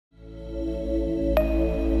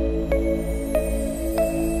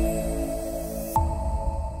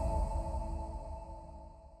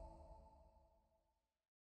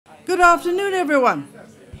Good afternoon, everyone.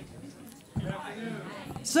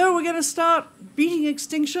 So we're going to start beating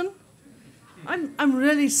extinction. I'm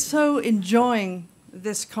really so enjoying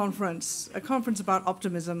this conference, a conference about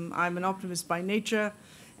optimism. I'm an optimist by nature,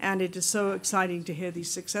 and it is so exciting to hear these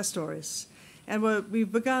success stories. And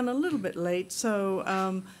we've begun a little bit late,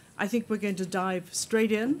 so I think we're going to dive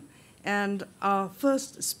straight in. And our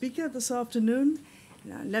first speaker this afternoon,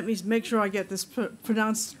 let me make sure I get this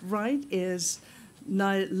pronounced right, is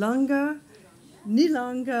Nilanga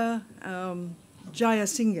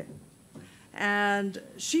Jayasinghe. And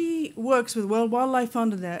she works with World Wildlife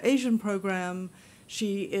Fund in their Asian program.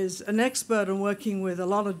 She is an expert on working with a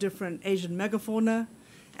lot of different Asian megafauna.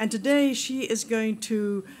 And today she is going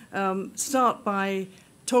to start by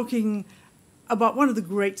talking about one of the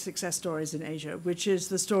great success stories in Asia, which is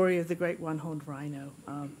the story of the great one-horned rhino.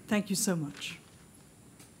 Thank you so much.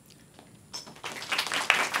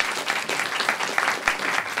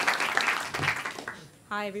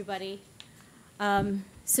 Hi, everybody.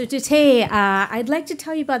 So today, I'd like to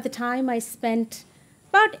tell you about the time I spent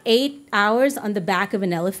about 8 hours on the back of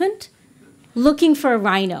an elephant looking for a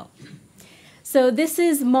rhino. So this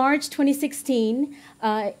is March 2016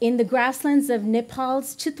 in the grasslands of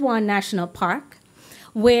Nepal's Chitwan National Park,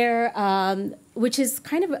 which is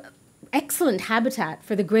kind of an excellent habitat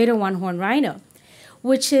for the greater one-horned rhino,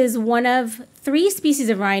 which is one of 3 species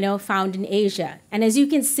of rhino found in Asia. And as you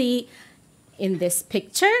can see in this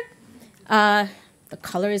picture, the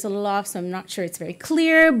color is a little off, so I'm not sure it's very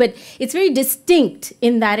clear, but it's very distinct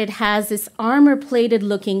in that it has this armor-plated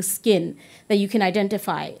looking skin that you can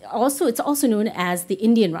identify. Also, it's also known as the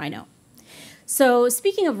Indian rhino. So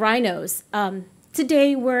speaking of rhinos,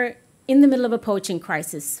 today we're in the middle of a poaching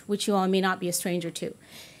crisis, which you all may not be a stranger to.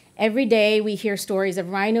 Every day we hear stories of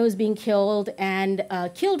rhinos being killed and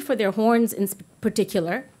killed for their horns in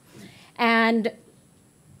particular. And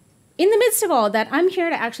in the midst of all that, I'm here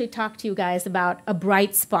to actually talk to you guys about a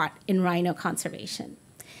bright spot in rhino conservation.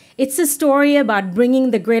 It's a story about bringing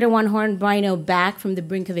the greater one-horned rhino back from the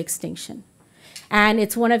brink of extinction. And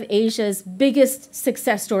it's one of Asia's biggest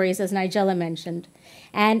success stories, as Nigella mentioned.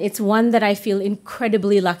 And it's one that I feel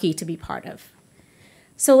incredibly lucky to be part of.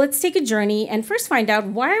 So let's take a journey and first find out,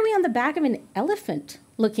 why are we on the back of an elephant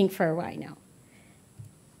looking for a rhino?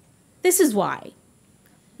 This is why.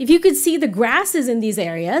 If you could see the grasses in these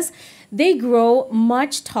areas, they grow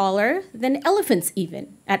much taller than elephants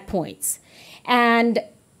even at points. And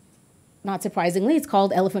not surprisingly, it's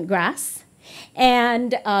called elephant grass.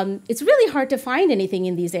 And it's really hard to find anything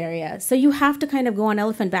in these areas. So you have to kind of go on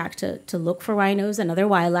elephant back to look for rhinos and other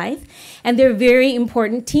wildlife. And they're very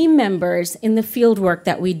important team members in the field work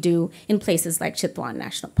that we do in places like Chitwan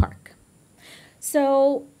National Park.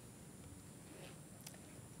 So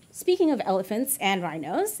speaking of elephants and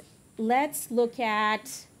rhinos, let's look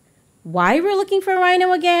at why we're looking for a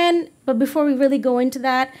rhino again. But before we really go into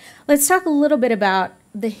that, let's talk a little bit about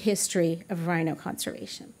the history of rhino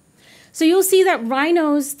conservation. So you'll see that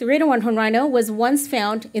rhinos, the greater one-horned rhino, was once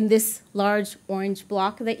found in this large orange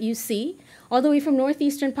block that you see, all the way from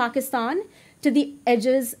northeastern Pakistan to the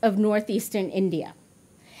edges of northeastern India.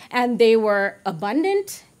 And they were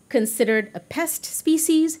abundant, considered a pest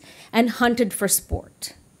species, and hunted for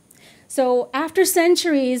sport. So after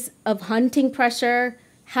centuries of hunting pressure,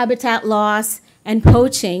 habitat loss, and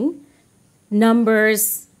poaching,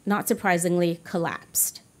 numbers, not surprisingly,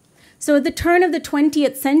 collapsed. So at the turn of the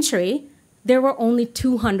 20th century, there were only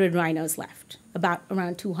 200 rhinos left,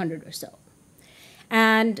 around 200 or so.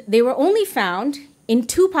 And they were only found in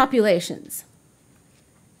 2 populations.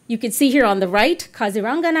 You can see here on the right,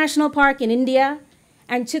 Kaziranga National Park in India,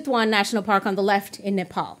 and Chitwan National Park on the left in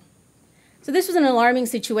Nepal. So this was an alarming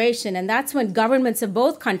situation, and that's when governments of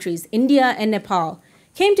both countries, India and Nepal,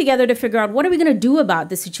 came together to figure out, what are we going to do about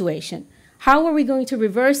this situation? How are we going to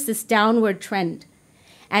reverse this downward trend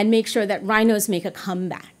and make sure that rhinos make a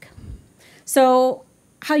comeback? So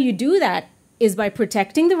how you do that is by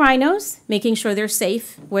protecting the rhinos, making sure they're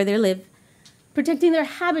safe where they live, protecting their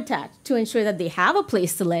habitat to ensure that they have a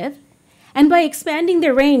place to live, and by expanding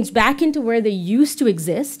their range back into where they used to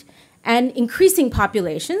exist and increasing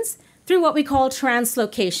populations through what we call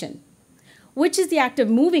translocation, which is the act of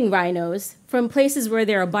moving rhinos from places where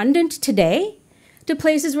they're abundant today to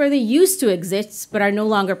places where they used to exist but are no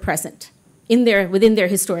longer present within their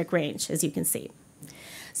historic range, as you can see.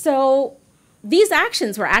 So these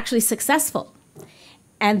actions were actually successful.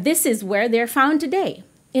 And this is where they're found today,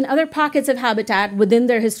 in other pockets of habitat within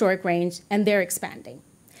their historic range, and they're expanding.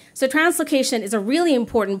 So translocation is a really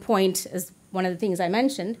important point, as one of the things I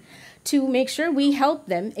mentioned, to make sure we help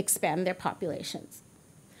them expand their populations.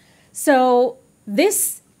 So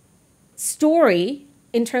this story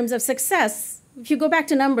in terms of success, if you go back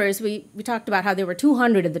to numbers, we talked about how there were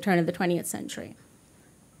 200 at the turn of the 20th century.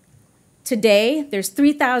 Today, there's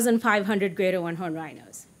 3,500 greater one-horned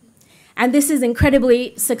rhinos. And this is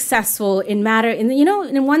incredibly successful in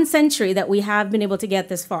one century that we have been able to get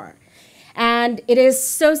this far. And the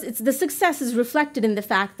success is reflected in the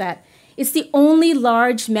fact that it's the only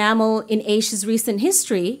large mammal in Asia's recent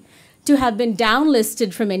history to have been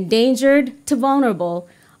downlisted from endangered to vulnerable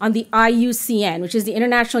on the IUCN, which is the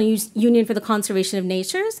International Union for the Conservation of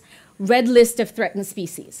Nature's Red List of Threatened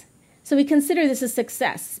Species. So we consider this a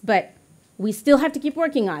success, but we still have to keep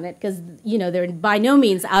working on it because, they're by no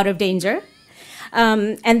means out of danger.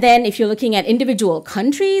 And then if you're looking at individual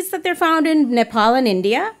countries that they're found in, Nepal and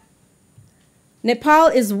India, Nepal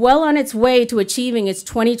is well on its way to achieving its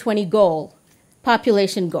 2020 goal,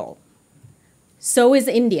 population goal. So is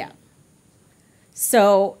India.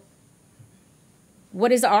 So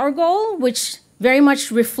what is our goal, which very much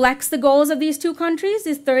reflects the goals of these two countries,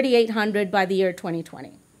 is 3,800 by the year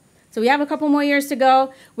 2020. So we have a couple more years to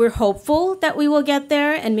go. We're hopeful that we will get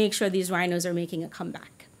there and make sure these rhinos are making a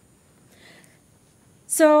comeback.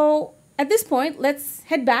 So at this point, let's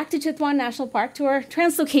head back to Chitwan National Park to our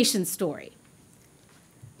translocation story.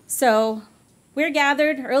 So we're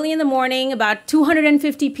gathered early in the morning, about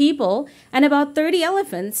 250 people and about 30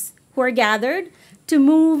 elephants who are gathered to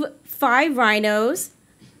move 5 rhinos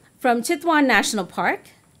from Chitwan National Park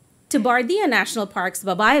to Bardia National Park's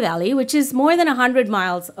Babai Valley, which is more than 100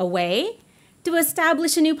 miles away, to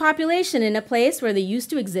establish a new population in a place where they used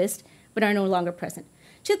to exist but are no longer present.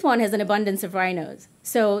 Chitwan has an abundance of rhinos,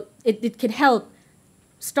 so it could help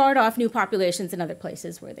start off new populations in other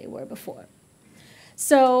places where they were before.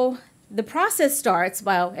 So the process starts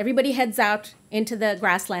while everybody heads out into the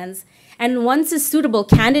grasslands, and once a suitable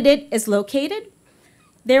candidate is located,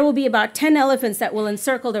 there will be about 10 elephants that will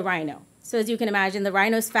encircle the rhino. So as you can imagine, the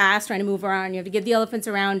rhino's fast, trying to move around. You have to get the elephants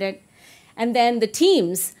around it. And then the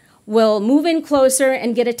teams will move in closer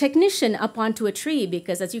and get a technician up onto a tree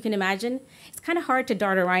because, as you can imagine, it's kind of hard to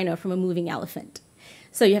dart a rhino from a moving elephant.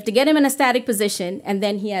 So you have to get him in a static position, and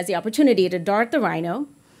then he has the opportunity to dart the rhino.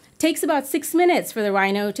 It takes about 6 minutes for the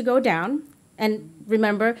rhino to go down. And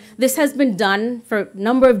remember, this has been done for a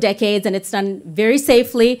number of decades, and it's done very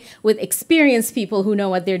safely with experienced people who know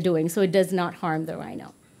what they're doing, so it does not harm the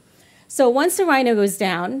rhino. So once the rhino goes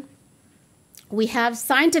down, we have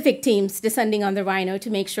scientific teams descending on the rhino to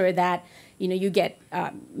make sure that you get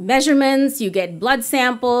measurements, you get blood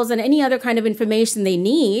samples, and any other kind of information they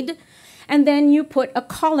need. And then you put a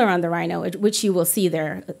collar on the rhino, which you will see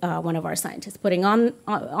there, one of our scientists putting on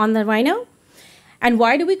the rhino. And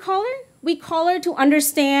why do we collar? We collar to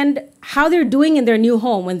understand how they're doing in their new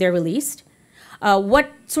home when they're released,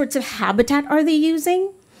 what sorts of habitat are they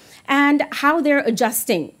using, and how they're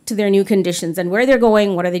adjusting to their new conditions and where they're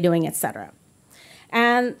going, what are they doing, etc.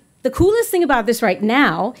 And the coolest thing about this right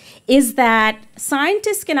now is that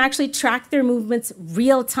scientists can actually track their movements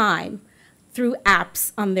real time through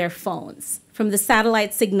apps on their phones from the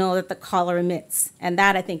satellite signal that the collar emits. And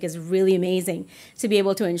that, I think, is really amazing to be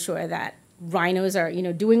able to ensure that rhinos are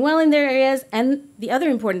doing well in their areas. And the other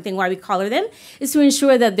important thing why we collar them is to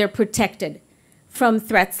ensure that they're protected from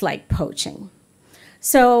threats like poaching.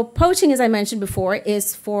 So poaching, as I mentioned before,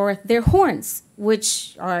 is for their horns,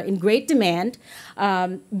 which are in great demand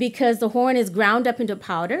because the horn is ground up into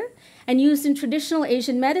powder and used in traditional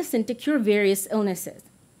Asian medicine to cure various illnesses.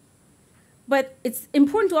 But it's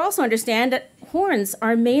important to also understand that horns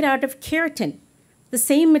are made out of keratin, the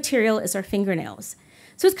same material as our fingernails.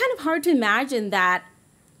 So it's kind of hard to imagine that,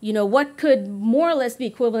 what could more or less be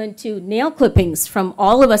equivalent to nail clippings from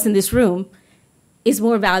all of us in this room is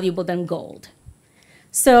more valuable than gold.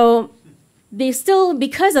 So they still,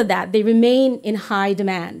 because of that, they remain in high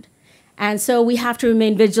demand. And so we have to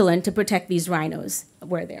remain vigilant to protect these rhinos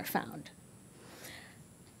where they're found.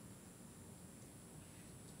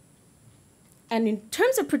 And in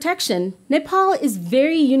terms of protection, Nepal is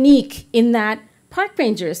very unique in that park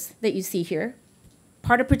rangers that you see here,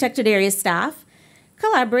 part of protected area staff,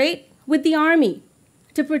 collaborate with the army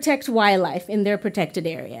to protect wildlife in their protected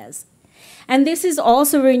areas. And this is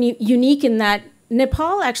also very unique in that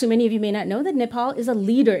Nepal, actually many of you may not know that Nepal is a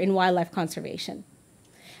leader in wildlife conservation.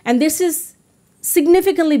 And this is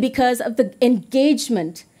significantly because of the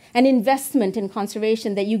engagement and investment in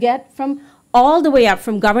conservation that you get from all the way up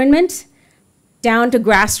from government down to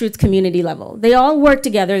grassroots community level. They all work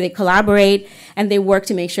together, they collaborate, and they work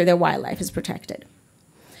to make sure their wildlife is protected.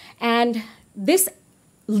 And this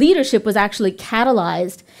leadership was actually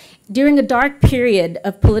catalyzed during a dark period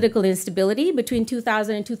of political instability between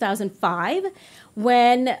 2000 and 2005,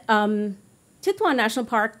 when Chitwan National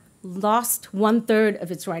Park lost 1/3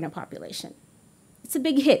 of its rhino population. It's a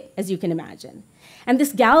big hit, as you can imagine. And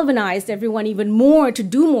this galvanized everyone even more to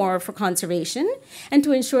do more for conservation and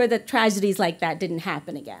to ensure that tragedies like that didn't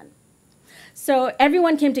happen again. So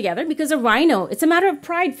everyone came together because a rhino, it's a matter of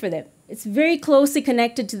pride for them. It's very closely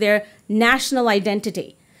connected to their national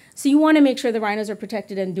identity. So you want to make sure the rhinos are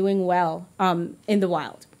protected and doing well in the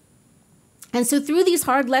wild. And so through these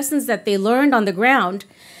hard lessons that they learned on the ground,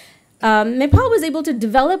 Nepal was able to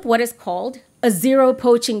develop what is called a zero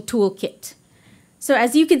poaching toolkit. So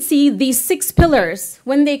as you can see, these 6 pillars,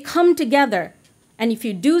 when they come together, and if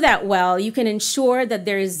you do that well, you can ensure that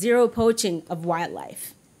there is zero poaching of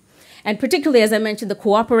wildlife. And particularly, as I mentioned, the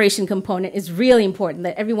cooperation component is really important,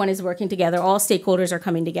 that everyone is working together, all stakeholders are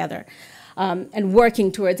coming together and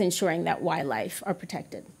working towards ensuring that wildlife are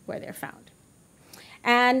protected where they're found.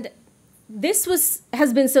 And this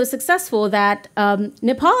has been so successful that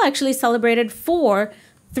Nepal actually celebrated 4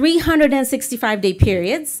 365-day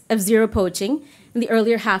periods of zero poaching in the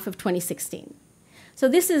earlier half of 2016. So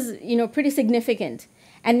this is, pretty significant.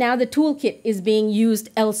 And now the toolkit is being used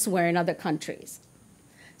elsewhere in other countries.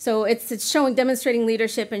 So it's showing, demonstrating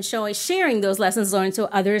leadership and sharing those lessons learned so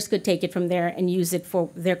others could take it from there and use it for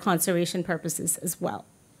their conservation purposes as well.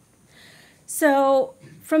 So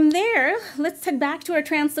from there, let's head back to our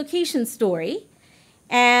translocation story.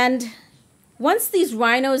 And once these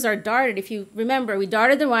rhinos are darted, if you remember, we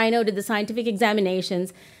darted the rhino, did the scientific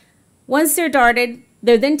examinations. Once they're darted,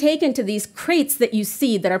 they're then taken to these crates that you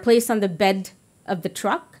see that are placed on the bed of the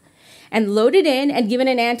truck and loaded in and given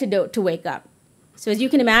an antidote to wake up. So as you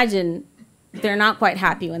can imagine, they're not quite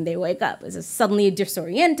happy when they wake up. It's suddenly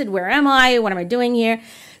disoriented. Where am I? What am I doing here?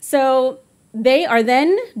 So they are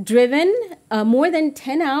then driven more than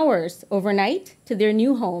 10 hours overnight to their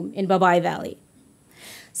new home in Babai Valley.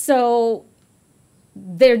 So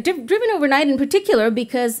they're driven overnight in particular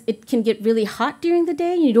because it can get really hot during the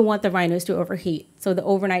day and you don't want the rhinos to overheat. So the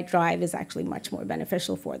overnight drive is actually much more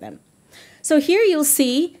beneficial for them. So here you'll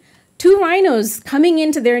see 2 rhinos coming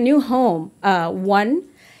into their new home. One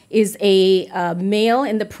is a male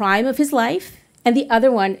in the prime of his life, and the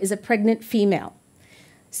other one is a pregnant female.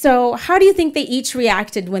 So how do you think they each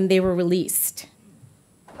reacted when they were released?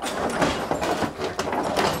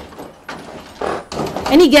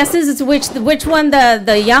 Any guesses as to which one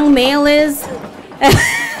the young male is?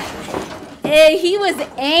 He was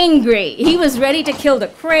angry. He was ready to kill the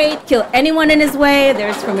crate, kill anyone in his way.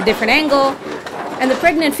 There's from a different angle. And the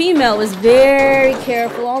pregnant female was very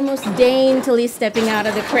careful, almost daintily stepping out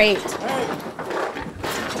of the crate.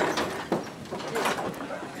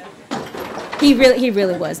 He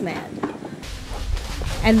really was mad.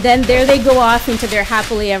 And then there they go off into their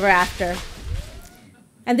happily ever after.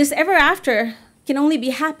 And this ever after can only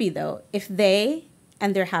be happy, though, if they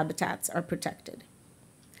and their habitats are protected.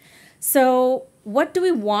 So what do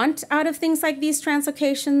we want out of things like these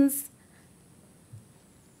translocations?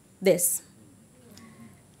 This.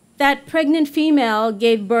 That pregnant female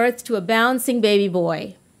gave birth to a bouncing baby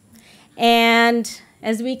boy. And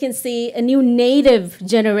as we can see, a new native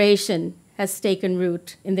generation has taken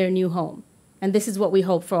root in their new home. And this is what we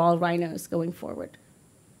hope for all rhinos going forward.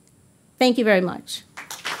 Thank you very much.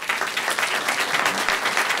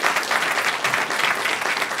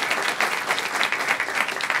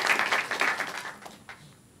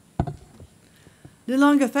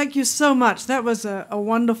 Nilanga, thank you so much. That was a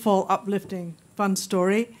wonderful, uplifting, fun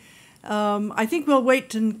story. I think we'll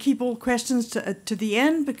wait and keep all questions to the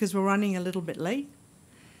end because we're running a little bit late.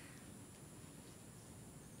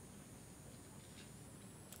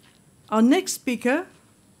 Our next speaker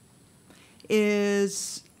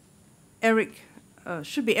is Eric,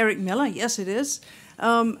 should be Eric Miller. Yes, it is.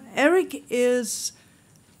 Eric is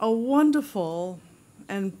a wonderful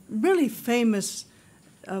and really famous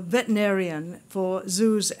veterinarian for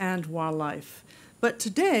zoos and wildlife. But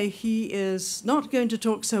today he is not going to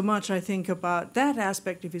talk so much, I think, about that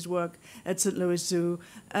aspect of his work at St. Louis Zoo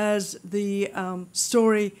as the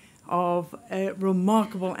story of a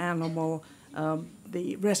remarkable animal,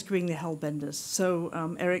 the rescuing the hellbenders.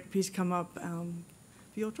 So Eric, please come up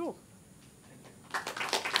for your talk.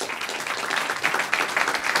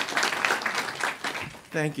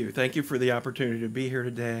 Thank you. Thank you for the opportunity to be here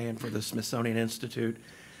today and for the Smithsonian Institute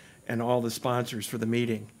and all the sponsors for the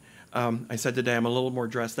meeting. I said today I'm a little more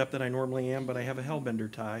dressed up than I normally am, but I have a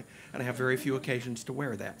hellbender tie, and I have very few occasions to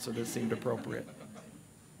wear that, so this seemed appropriate.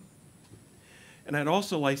 And I'd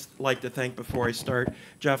also like to thank, before I start,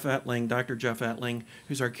 Jeff Ettling, Dr. Jeff Ettling,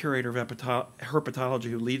 who's our curator of herpetology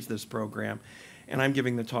who leads this program. And I'm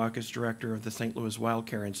giving the talk as director of the St. Louis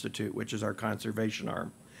Wildcare Institute, which is our conservation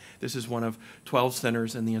arm. This is one of 12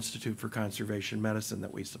 centers in the Institute for Conservation Medicine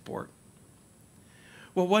that we support.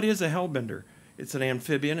 Well, what is a hellbender? It's an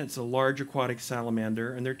amphibian, it's a large aquatic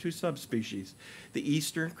salamander, and there are two subspecies, the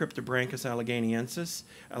eastern Cryptobranchus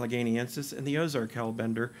alleghaniensis, and the Ozark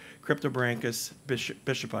hellbender, Cryptobranchus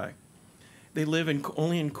bishopi. They live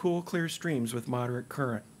only in cool, clear streams with moderate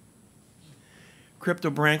current.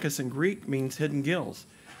 Cryptobranchus in Greek means hidden gills,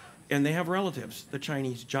 and they have relatives, the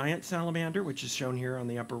Chinese giant salamander, which is shown here on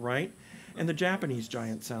the upper right, and the Japanese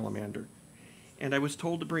giant salamander. And I was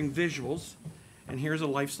told to bring visuals, and here's a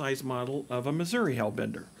life-size model of a Missouri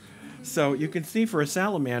hellbender. So you can see for a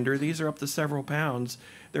salamander, these are up to several pounds.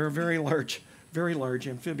 They're a very large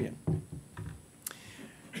amphibian.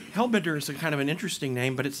 Hellbender is a kind of an interesting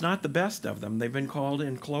name, but it's not the best of them. They've been called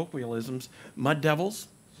in colloquialisms mud devils,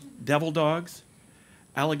 devil dogs,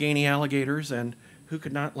 Allegheny alligators, and who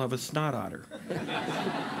could not love a snot otter?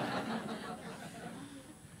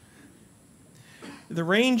 The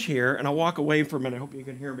range here, and I'll walk away for a minute, I hope you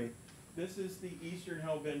can hear me. This is the eastern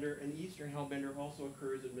hellbender, and the eastern hellbender also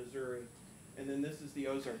occurs in Missouri. And then this is the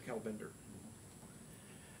Ozark hellbender.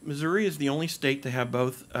 Missouri is the only state to have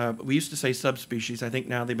both, we used to say subspecies, I think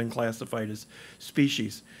now they've been classified as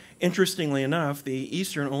species. Interestingly enough, the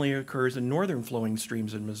eastern only occurs in northern flowing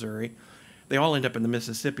streams in Missouri. They all end up in the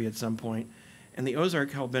Mississippi at some point. And the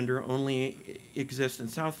Ozark hellbender only exists in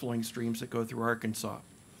south flowing streams that go through Arkansas.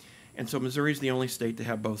 And so Missouri is the only state to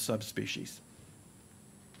have both subspecies.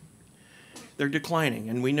 They're declining,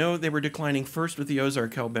 and we know they were declining first with the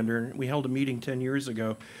Ozark hellbender. We held a meeting 10 years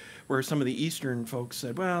ago where some of the eastern folks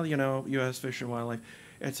said, well, you know, U.S. Fish and Wildlife,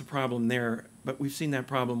 it's a problem there, but we've seen that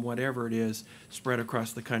problem, whatever it is, spread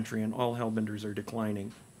across the country, and all hellbenders are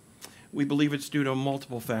declining. We believe it's due to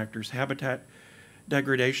multiple factors: habitat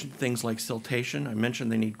degradation, things like siltation. I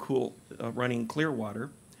mentioned they need cool, running clear water.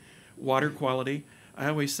 Water quality. I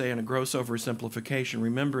always say, in a gross oversimplification,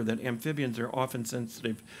 remember that amphibians are often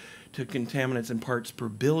sensitive to contaminants in parts per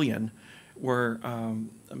billion, where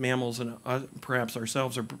mammals and perhaps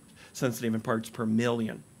ourselves are sensitive in parts per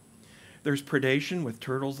million. There's predation with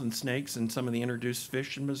turtles and snakes and some of the introduced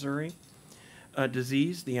fish in Missouri.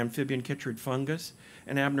 Disease, the amphibian chytrid fungus,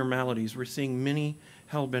 and abnormalities. We're seeing many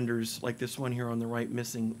hellbenders like this one here on the right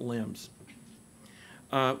missing limbs.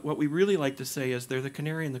 What we really like to say is they're the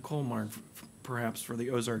canary in the coal mine, perhaps, for the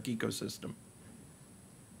Ozark ecosystem.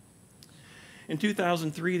 In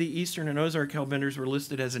 2003, the eastern and Ozark hellbenders were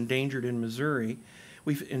listed as endangered in Missouri.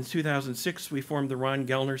 In 2006, we formed the Ron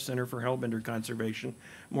Gellner Center for Hellbender Conservation.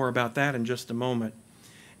 More about that in just a moment.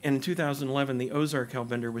 And in 2011, the Ozark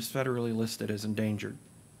hellbender was federally listed as endangered.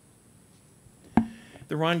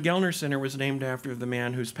 The Ron Gellner Center was named after the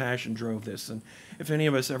man whose passion drove this. And if any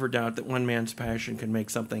of us ever doubt that one man's passion can make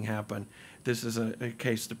something happen, this is a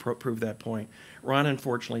case to prove that point. Ron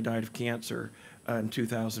unfortunately died of cancer in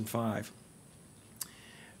 2005.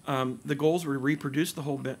 The goals were to reproduce the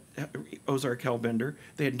whole Ozark hellbender.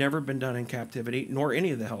 They had never been done in captivity, nor any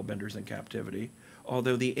of the hellbenders in captivity,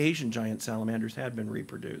 although the Asian giant salamanders had been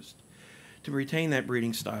reproduced, to retain that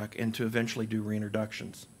breeding stock and to eventually do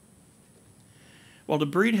reintroductions. Well, to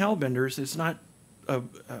breed hellbenders, it's not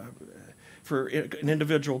for an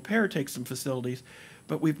individual pair takes some facilities,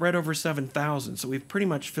 but we've bred over 7,000, so we've pretty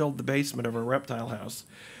much filled the basement of our reptile house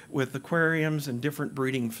with aquariums and different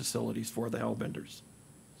breeding facilities for the hellbenders.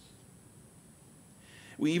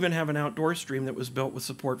 We even have an outdoor stream that was built with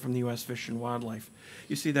support from the U.S. Fish and Wildlife.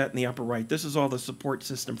 You see that in the upper right. This is all the support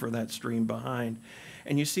system for that stream behind.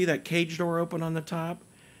 And you see that cage door open on the top?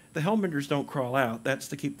 The hellbenders don't crawl out. That's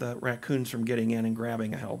to keep the raccoons from getting in and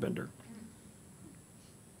grabbing a hellbender.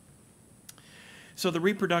 So the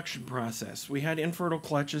reproduction process. We had infertile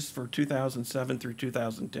clutches for 2007 through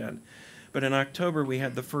 2010. But in October, we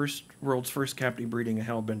had the world's first captive breeding of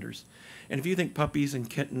hellbenders. And if you think puppies and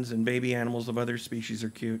kittens and baby animals of other species are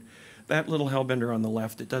cute, that little hellbender on the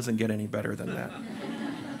left, it doesn't get any better than that.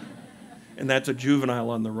 And that's a juvenile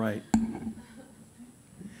on the right.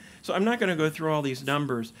 So I'm not going to go through all these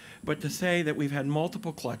numbers, but to say that we've had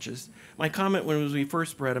multiple clutches. My comment when we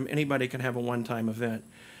first bred them, anybody can have a one-time event.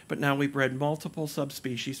 But now we've bred multiple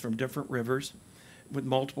subspecies from different rivers with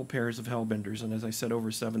multiple pairs of hellbenders, and as I said,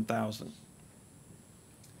 over 7,000.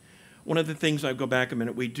 One of the things, I'll go back a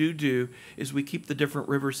minute, we do is we keep the different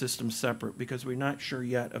river systems separate because we're not sure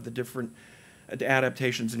yet of the different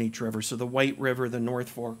adaptations in each river. So the White River, the North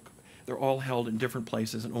Fork, they're all held in different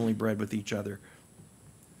places and only bred with each other.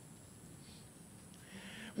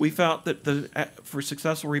 We felt that for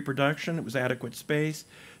successful reproduction, it was adequate space,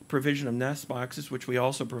 provision of nest boxes, which we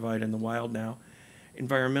also provide in the wild now,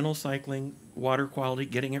 environmental cycling, water quality,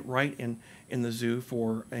 getting it right in the zoo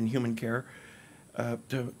and human care,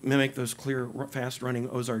 to mimic those clear, fast-running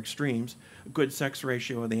Ozark streams, a good sex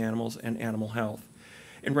ratio of the animals, and animal health.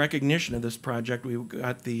 In recognition of this project, we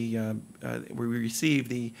received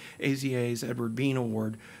the AZA's Edward Bean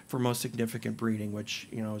Award for most significant breeding, which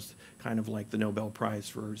is kind of like the Nobel Prize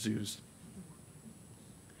for zoos.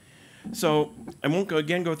 So I won't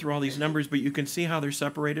go through all these numbers, but you can see how they're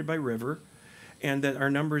separated by river, and that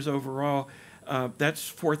our numbers overall, that's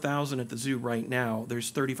 4,000 at the zoo right now.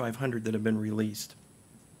 There's 3,500 that have been released.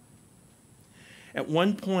 At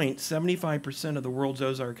one point, 75% of the world's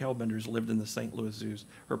Ozark hellbenders lived in the St. Louis Zoo's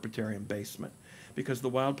herpetarium basement because the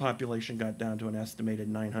wild population got down to an estimated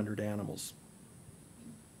 900 animals.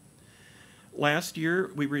 Last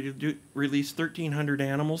year, we released 1,300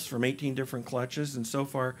 animals from 18 different clutches, and so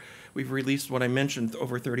far, we've released what I mentioned,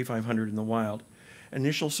 over 3,500 in the wild.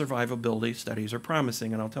 Initial survivability studies are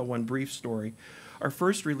promising, and I'll tell one brief story. Our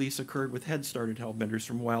first release occurred with head-started hellbenders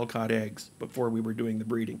from wild-caught eggs before we were doing the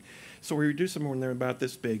breeding. So we reduce them when they're about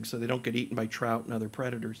this big so they don't get eaten by trout and other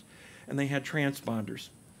predators. And they had transponders.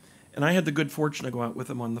 And I had the good fortune to go out with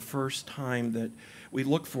them on the first time that we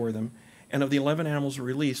looked for them. And of the 11 animals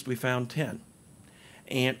released, we found 10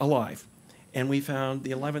 and alive. And we found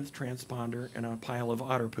the 11th transponder in a pile of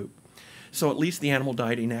otter poop. So at least the animal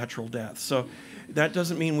died a natural death. So that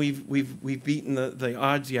doesn't mean we've beaten the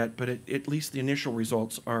odds yet, but at least the initial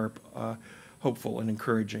results are hopeful and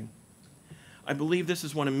encouraging. I believe this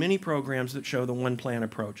is one of many programs that show the one-plan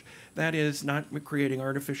approach. That is, not creating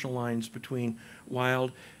artificial lines between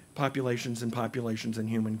wild populations and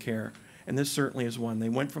human care. And this certainly is one. They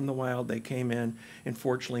went from the wild, they came in, and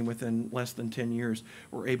fortunately within less than 10 years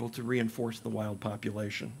were able to reinforce the wild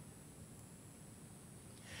population.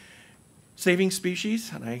 Saving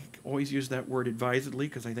species, and I always use that word advisedly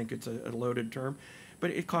because I think it's a loaded term, but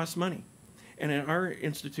it costs money. And at our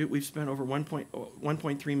institute, we've spent over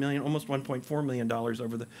 $1.3 million, almost $1.4 million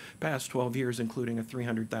over the past 12 years, including a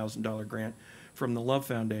 $300,000 grant from the Love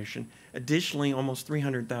Foundation. Additionally, almost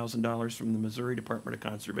 $300,000 from the Missouri Department of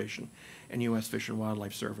Conservation and U.S. Fish and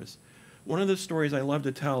Wildlife Service. One of the stories I love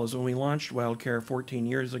to tell is when we launched Wildcare 14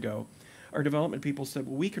 years ago, our development people said,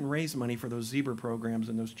 well, we can raise money for those zebra programs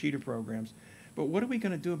and those cheetah programs, but what are we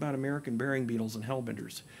going to do about American burying beetles and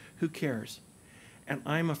hellbenders? Who cares? And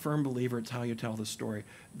I'm a firm believer it's how you tell the story.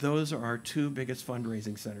 Those are our two biggest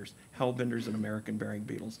fundraising centers, hellbenders and American burying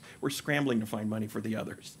beetles. We're scrambling to find money for the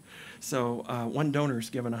others. So one donor's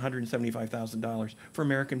given $175,000 for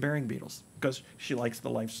American burying beetles because she likes the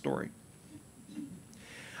life story.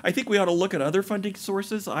 I think we ought to look at other funding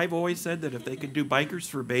sources. I've always said that if they could do bikers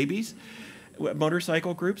for babies,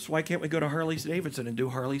 motorcycle groups, why can't we go to Harley-Davidson and do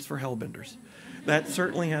Harleys for hellbenders? That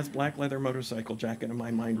certainly has black leather motorcycle jacket in my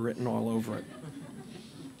mind written all over it.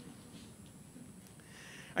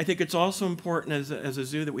 I think it's also important as a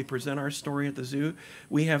zoo that we present our story at the zoo.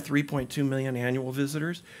 We have 3.2 million annual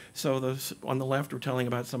visitors. So those on the left, we're telling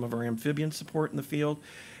about some of our amphibian support in the field.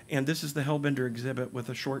 And this is the Hellbender exhibit with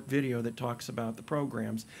a short video that talks about the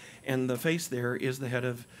programs. And the face there is the head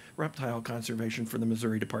of reptile conservation for the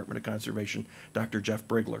Missouri Department of Conservation, Dr. Jeff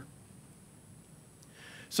Brigler.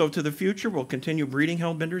 So to the future, we'll continue breeding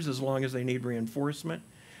hellbenders as long as they need reinforcement.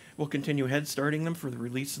 We'll continue head starting them for the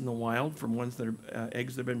release in the wild from ones that are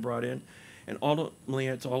eggs that have been brought in. And ultimately,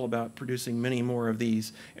 it's all about producing many more of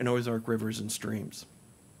these in Ozark rivers and streams.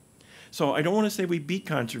 So I don't want to say we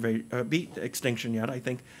beat extinction yet. I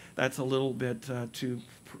think that's a little bit too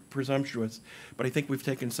presumptuous, but I think we've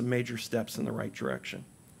taken some major steps in the right direction.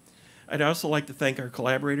 I'd also like to thank our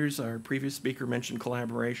collaborators. Our previous speaker mentioned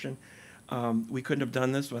collaboration. We couldn't have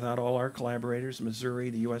done this without all our collaborators, Missouri,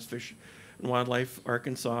 the U.S. Fish and Wildlife,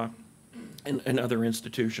 Arkansas, and other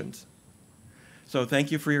institutions. So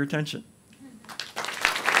thank you for your attention.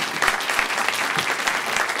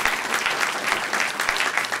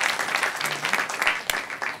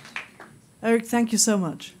 Eric, thank you so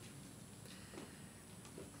much.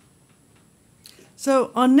 So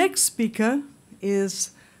our next speaker is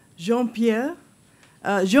Jean-Pierre.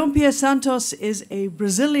 Jean-Pierre Santos is a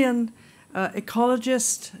Brazilian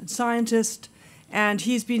ecologist and scientist, and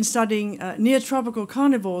he's been studying neotropical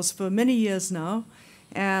carnivores for many years now,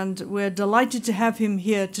 and we're delighted to have him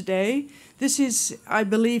here today. This is, I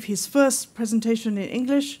believe, his first presentation in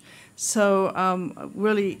English, so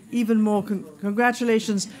really even more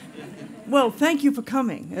congratulations. Well, thank you for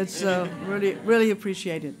coming. It's really, really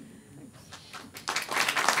appreciated.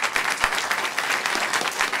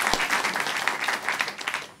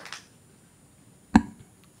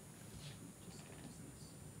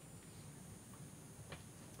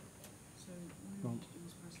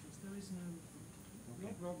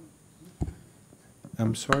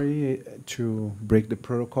 I'm sorry to break the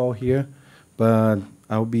protocol here, but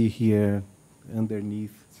I'll be here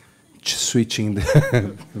underneath, switching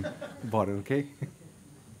the bottom, okay?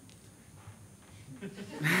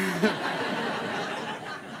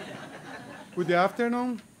 Good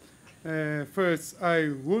afternoon. First, I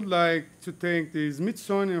would like to thank the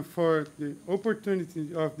Smithsonian for the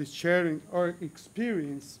opportunity of the sharing our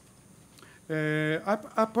experience. I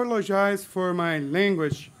apologize for my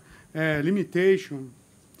language limitation.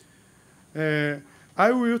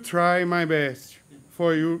 I will try my best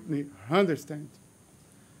for you to understand.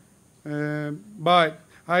 But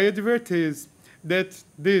I advertise that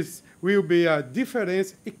this will be a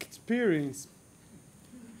different experience.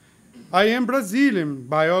 I am Brazilian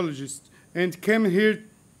biologist and came here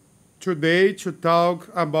today to talk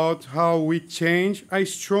about how we change a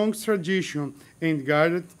strong tradition and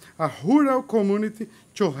guarded a rural community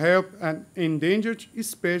to help an endangered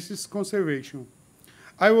species conservation.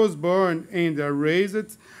 I was born and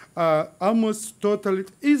raised almost totally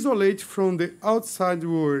isolated from the outside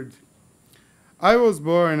world. I was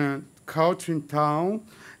born in a country town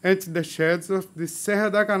at the shadows of the Serra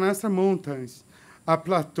da Canastra Mountains, a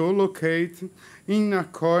plateau located in a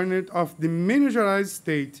corner of the Minas Gerais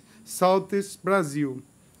state, southeast Brazil.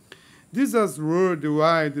 This is a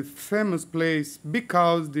worldwide famous place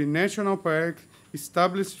because the national park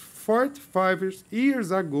established 45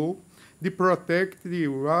 years ago to protect the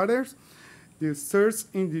waters, the source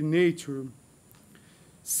in the nature.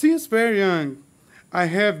 Since very young, I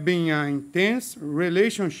have been in an intense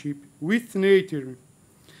relationship with nature.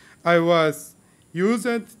 I was used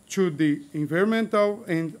to the environmental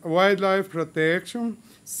and wildlife protection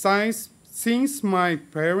since my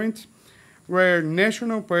parents were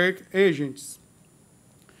national park agents.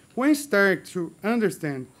 When I started to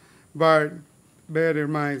understand better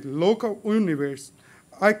my local universe,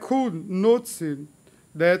 I could notice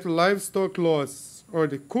that livestock laws or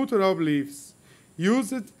the cultural beliefs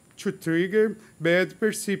used to trigger bad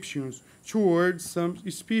perceptions towards some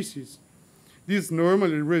species. This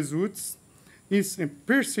normally results in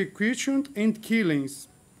persecution and killings.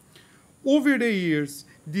 Over the years,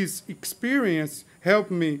 this experience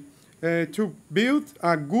helped me to build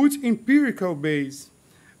a good empirical base.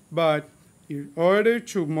 But in order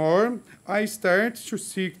to more, I started to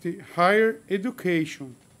seek the higher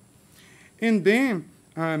education. And then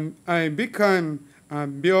I became a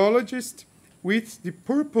biologist with the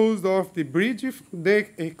purpose of the bridge the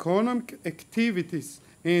economic activities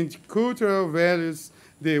and cultural values,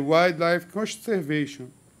 the wildlife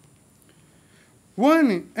conservation.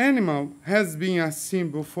 One animal has been a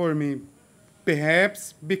symbol for me,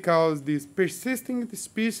 perhaps because this persisting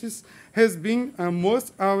species has been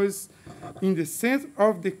almost always in the center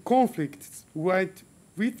of the conflicts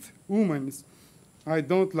with humans. I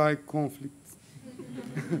don't like conflicts.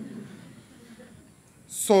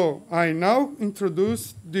 So I now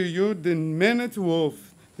introduce to you the maned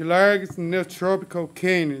wolf, the largest neotropical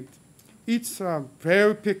canid. It's a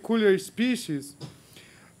very peculiar species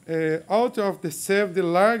out of the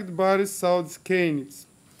 7 large-bodied South canids.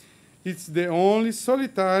 It's the only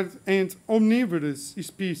solitary and omnivorous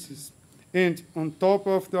species. And on top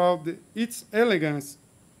of its elegance,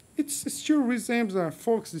 it still resembles a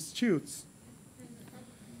fox stilts.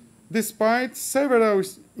 Despite several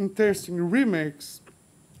interesting remarks,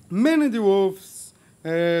 many wolves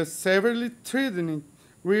severely threatened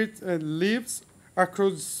with lives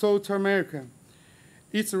across South America.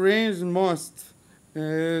 Its range most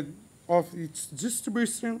of its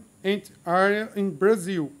distribution and area in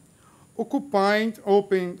Brazil, occupying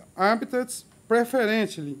open habitats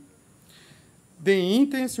preferentially. The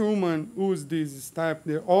intense human use this type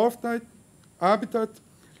of habitat,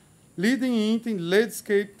 leading into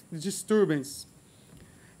landscape disturbance,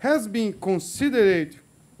 has been considered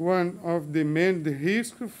one of the main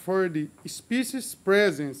risks for the species'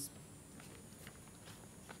 presence.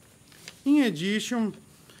 In addition,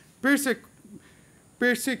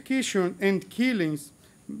 persecution and killings,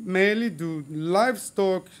 mainly due to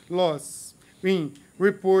livestock loss, being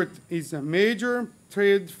reported is a major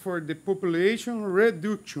threat for the population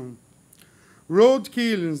reduction. Road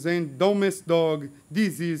killings and domestic dog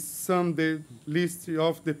disease sum the list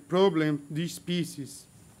of the problem this species.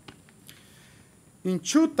 In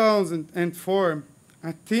 2004,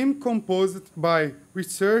 a team composed by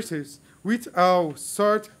researchers with all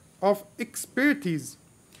sorts of expertise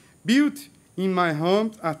built in my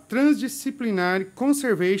home a transdisciplinary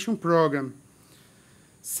conservation program.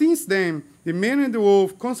 Since then, the maned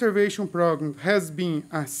wolf conservation program has been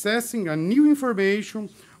assessing a new information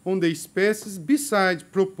on the species besides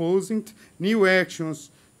proposing new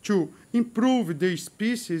actions to improve the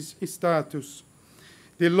species status.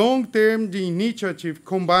 The long-term initiative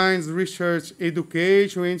combines research,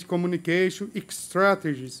 education, and communication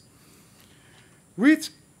strategies with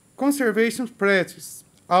conservation practice.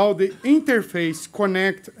 All the interface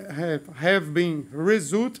connect have been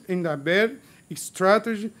result in a better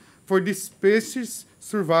strategy for the species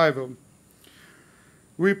survival.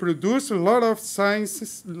 We produce a lot of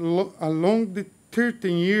sciences along the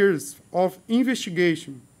 13 years of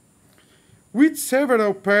investigation, with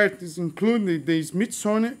several parties, including the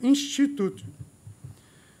Smithsonian Institute.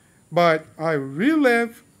 But I really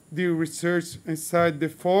love the research inside the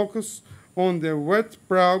focus on the what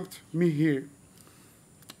brought me here.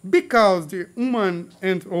 Because the human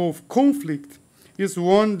and of conflict is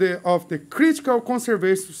one of the critical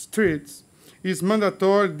conservation threats, it is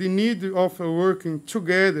mandatory the need of working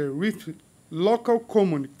together with local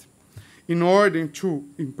community in order to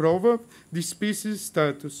improve the species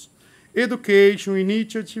status. Education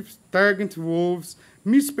initiatives target wolves,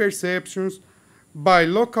 misperceptions by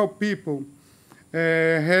local people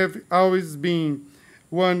have always been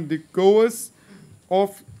one of the goals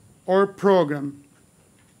of our program.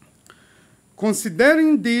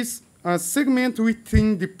 Considering this, a segment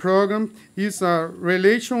within the program is a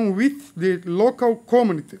relation with the local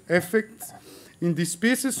community effects in the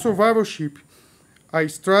species survivalship. A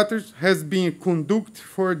strategy has been conducted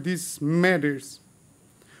for these matters.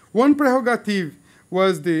 One prerogative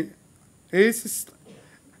was the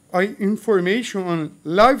information on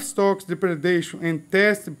livestock depredation and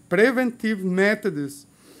test preventive methods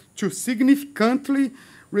to significantly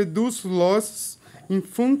reduce losses in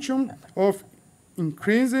function of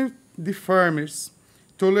increasing the farmers'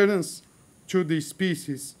 tolerance to the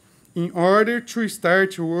species. In order to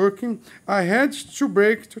start working, I had to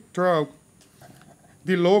break through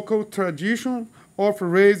the local tradition of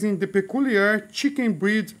raising the peculiar chicken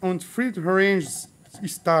breed on free-range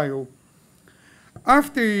style.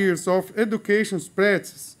 After years of education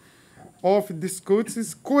practice of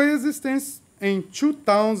discusses coexistence in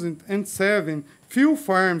 2007, few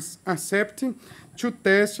farms accepted to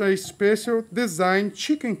test a special design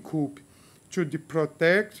chicken coop to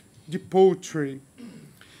protect the poultry.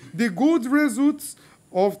 The good results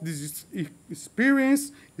of this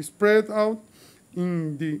experience spread out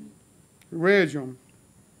in the region.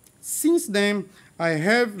 Since then, I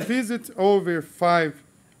have visited over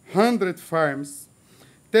 500 farms,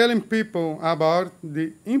 telling people about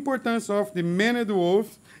the importance of the maned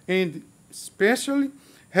wolf and especially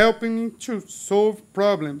helping to solve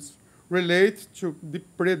problems related to the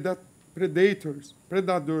predators.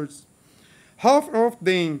 Half of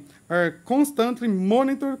them are constantly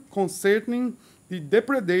monitored concerning the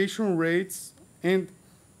depredation rates and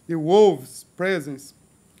the wolves' presence,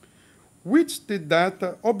 which the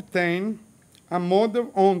data obtained a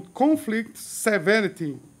model on conflict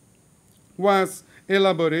severity was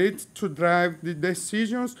elaborated to drive the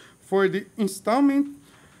decisions for the installment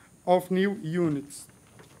of new units.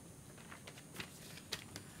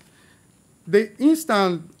 The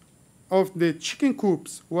install of the chicken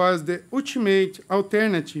coops was the ultimate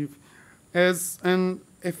alternative as an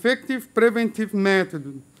effective preventive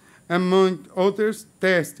method, among others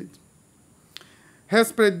tested,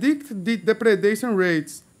 has predicted the depredation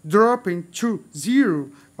rates dropping to zero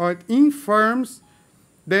in farms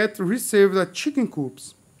that received the chicken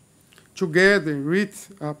coops, together with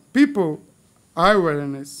people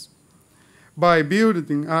awareness, by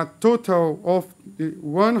building a total of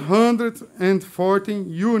 114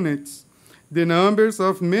 units. The numbers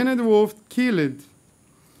of maned wolves killed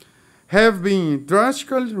have been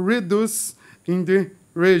drastically reduced in the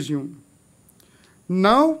region.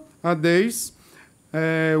 Nowadays,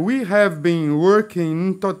 we have been working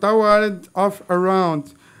in total area of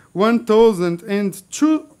around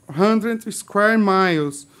 1,200 square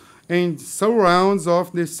miles and surrounds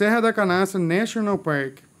of the Serra da Canastra National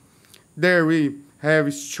Park. There we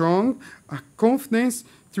have strong confidence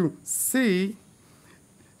to see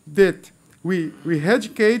that we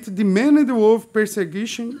eradicate the maned wolf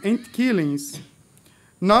persecution and killings.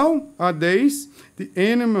 Nowadays, the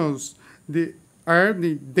animals are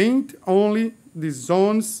deemed only the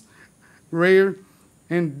zones rare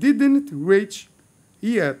and didn't reach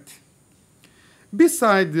yet.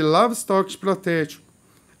 Besides the livestock protection,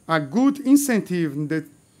 a good incentive that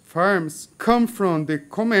farms come from the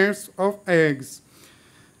commerce of eggs.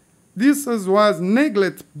 This was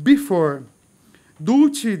neglected before, due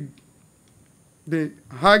to the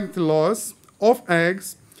high loss of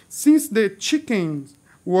eggs, since the chickens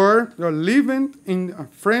were living in a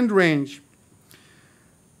friend range.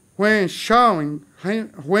 When showing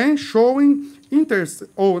interest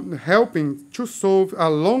on helping to solve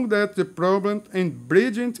along that the problem and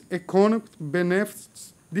bridging economic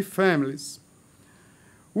benefits the families.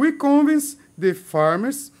 We convince the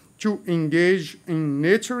farmers to engage in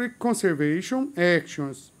nature conservation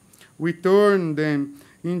actions. We turn them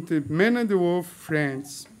into man-and-wolf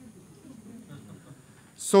friends.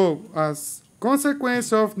 So, as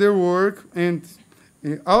consequence of their work and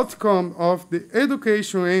the outcome of the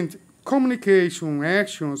education and communication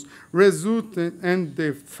actions resulted in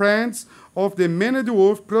the Friends of the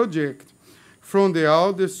Man-and-Wolf Project. From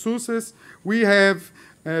all the success we have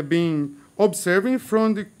been observing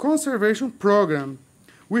from the conservation program,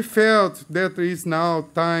 we felt that it is now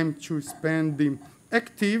time to expand the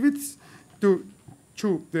activities to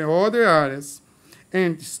the other areas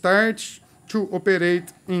and start to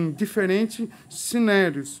operate in different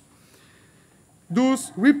scenarios.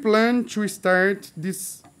 Thus, we plan to start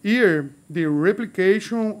this year the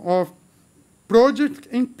replication of project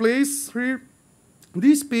in place for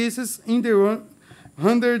these species in the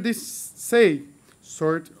under the same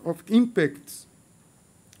sort of impacts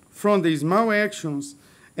from the small actions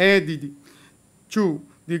added to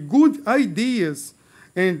the good ideas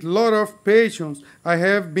and lot of patience I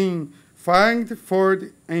have been find for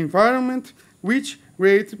the environment which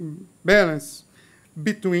great balance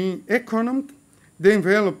between economic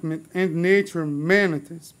development and nature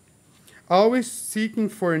management. Always seeking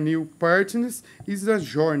for new partners is a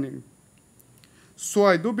journey. So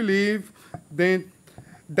I do believe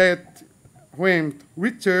that when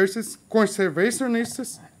researchers,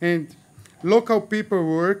 conservationists, and local people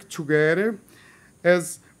work together,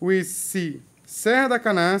 as we see Serra da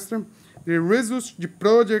Canastra, the results of the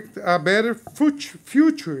project a better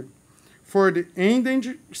future for the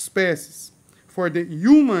endangered species, for the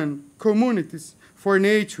human communities, for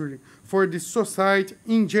nature, for the society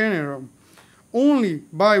in general. Only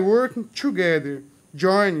by working together,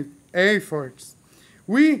 joint efforts,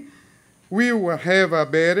 we will have a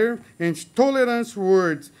better and tolerant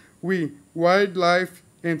world with wildlife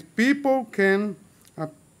and people can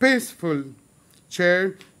peacefully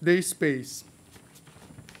share the space.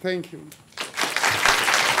 Thank you.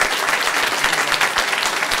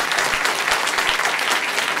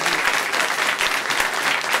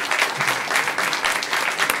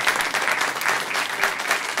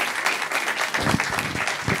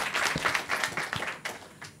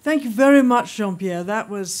 Thank you very much, Jean-Pierre. That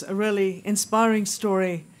was a really inspiring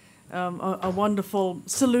story, a wonderful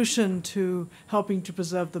solution to helping to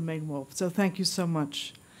preserve the Maine wolf. So thank you so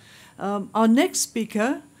much. Our next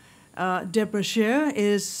speaker, Debra Shier,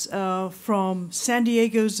 is from San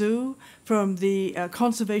Diego Zoo, from the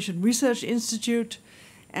Conservation Research Institute,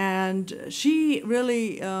 and she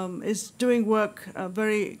really is doing work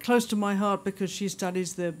very close to my heart because she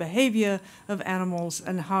studies the behavior of animals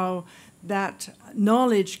and how that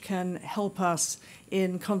knowledge can help us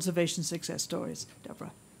in conservation success stories.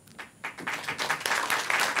 Debra.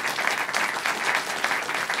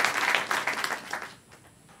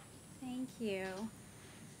 Thank you.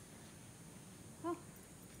 Oh,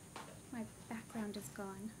 my background is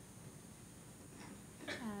gone.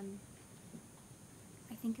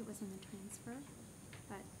 I think it was in the transfer,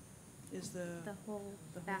 but Is the whole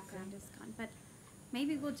whole background thing? is gone. But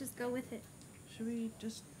maybe we'll just go with it. Should we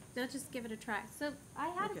just... They'll just give it a try. So I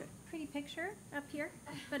had Okay. a pretty picture up here,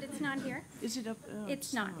 but it's not here. Is it up? Oh,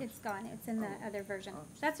 It's not. It's gone. It's in the other version. Oh.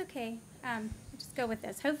 That's okay. Just go with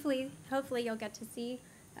this. Hopefully you'll get to see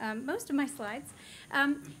most of my slides.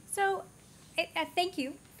 So thank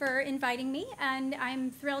you for inviting me, and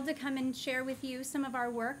I'm thrilled to come and share with you some of our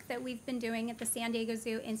work that we've been doing at the San Diego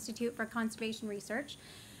Zoo Institute for Conservation Research.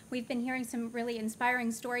 We've been hearing some really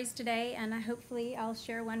inspiring stories today, and hopefully I'll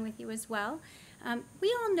share one with you as well.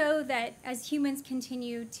 We all know that as humans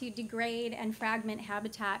continue to degrade and fragment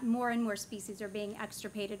habitat, more and more species are being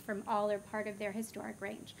extirpated from all or part of their historic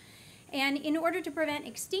range. And in order to prevent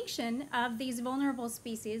extinction of these vulnerable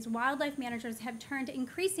species, wildlife managers have turned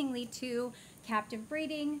increasingly to captive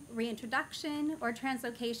breeding, reintroduction, or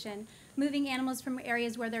translocation, moving animals from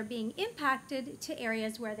areas where they're being impacted to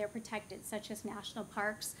areas where they're protected, such as national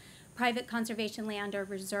parks, private conservation land, or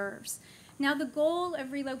reserves. Now, the goal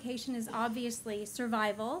of relocation is obviously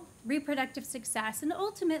survival, reproductive success, and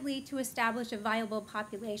ultimately to establish a viable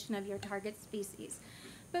population of your target species.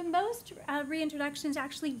 But most reintroductions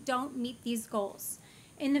actually don't meet these goals.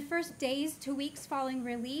 In the first days to weeks following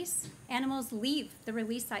release, animals leave the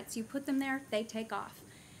release sites. You put them there, they take off.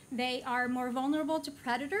 They are more vulnerable to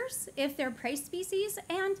predators if they're prey species,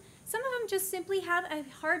 and some of them just simply have a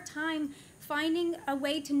hard time finding a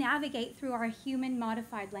way to navigate through our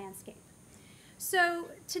human-modified landscape. So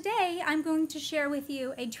today, I'm going to share with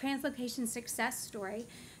you a translocation success story,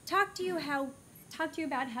 talk to you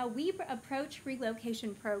about how we approach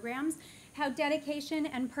relocation programs, how dedication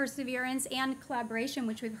and perseverance and collaboration,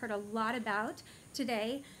 which we've heard a lot about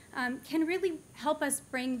today, can really help us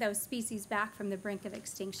bring those species back from the brink of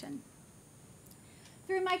extinction.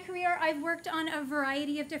 Through my career, I've worked on a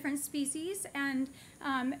variety of different species and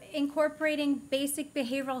incorporating basic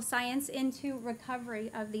behavioral science into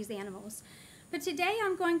recovery of these animals. But today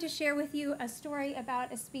I'm going to share with you a story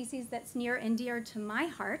about a species that's near and dear to my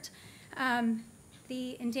heart,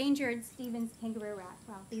 the endangered Stevens kangaroo rat.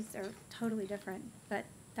 Well, these are totally different, but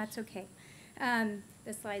that's okay.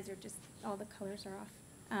 The slides are just, all the colors are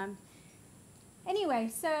off. Anyway,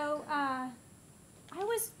 so I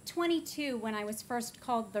was 22 when I was first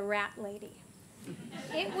called the Rat Lady.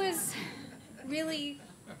 It was really,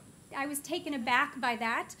 I was taken aback by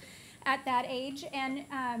that at that age, and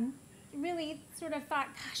really sort of thought,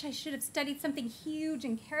 gosh, I should have studied something huge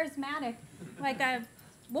and charismatic like a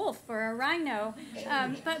wolf or a rhino.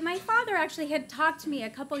 But my father actually had talked to me a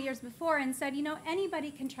couple years before and said, you know,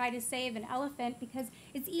 anybody can try to save an elephant because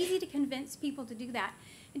it's easy to convince people to do that.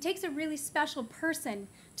 It takes a really special person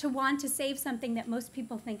to want to save something that most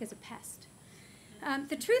people think is a pest.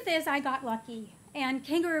 The truth is I got lucky, and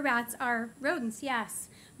kangaroo rats are rodents, yes,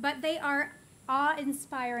 but they are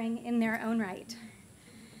awe-inspiring in their own right.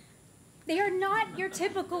 They are not your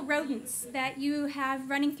typical rodents that you have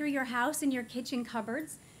running through your house and your kitchen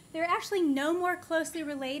cupboards. They're actually no more closely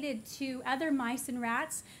related to other mice and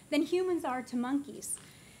rats than humans are to monkeys.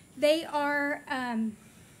 They are,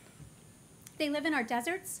 they live in our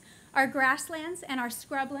deserts, our grasslands, and our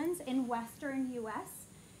scrublands in western U.S.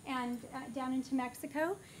 and down into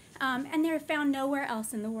Mexico, and they're found nowhere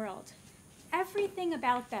else in the world. Everything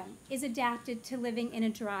about them is adapted to living in a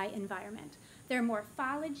dry environment. Their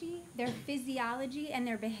morphology, their physiology, and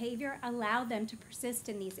their behavior allow them to persist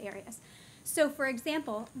in these areas. So, for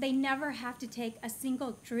example, they never have to take a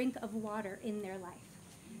single drink of water in their life.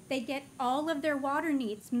 They get all of their water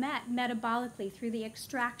needs met metabolically through the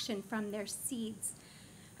extraction from their seeds,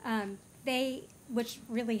 which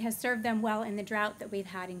really has served them well in the drought that we've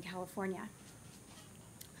had in California.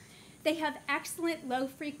 They have excellent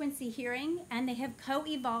low-frequency hearing, and they have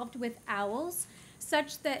co-evolved with owls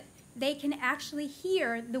such that they can actually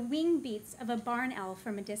hear the wing beats of a barn owl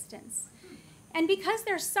from a distance. And because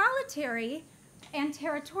they're solitary and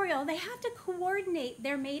territorial, they have to coordinate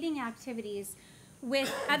their mating activities with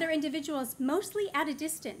other individuals, mostly at a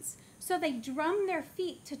distance. So they drum their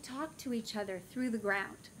feet to talk to each other through the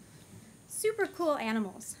ground. Super cool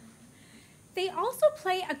animals. They also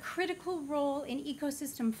play a critical role in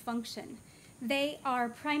ecosystem function. They are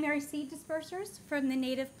primary seed dispersers from the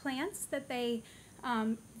native plants that they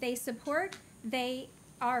support. They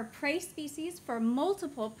are prey species for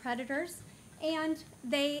multiple predators, and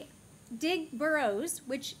they dig burrows,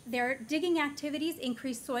 which their digging activities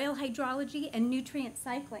increase soil hydrology and nutrient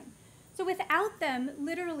cycling. So without them,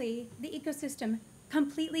 literally, the ecosystem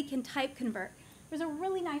completely can type convert. There's a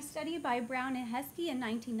really nice study by Brown and Heskey in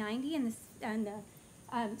 1990 in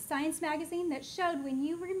the Science magazine that showed when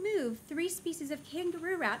you remove 3 species of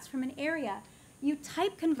kangaroo rats from an area, you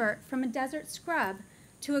type convert from a desert scrub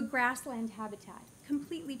to a grassland habitat.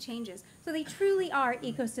 Completely changes. So they truly are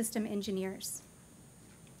ecosystem engineers.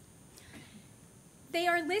 They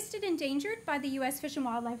are listed endangered by the U.S. Fish and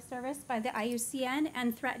Wildlife Service, by the IUCN,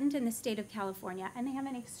 and threatened in the state of California. And they have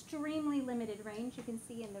an extremely limited range, you can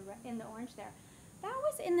see in the orange there. That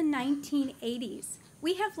was in the 1980s.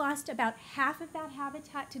 We have lost about half of that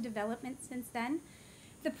habitat to development since then.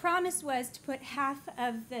 The promise was to put half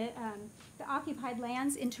of the occupied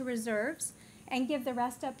lands into reserves and give the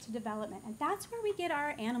rest up to development. And that's where we get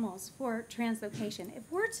our animals for translocation. If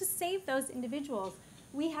we're to save those individuals,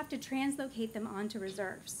 we have to translocate them onto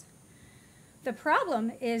reserves. The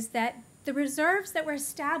problem is that the reserves that were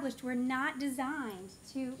established were not designed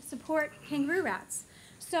to support kangaroo rats.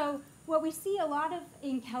 So what we see a lot of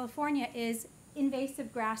in California is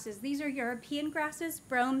invasive grasses. These are European grasses,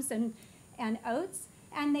 bromes and oats,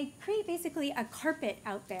 and they create basically a carpet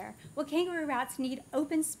out there. Well, kangaroo rats need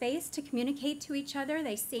open space to communicate to each other.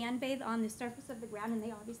 They sandbathe on the surface of the ground, and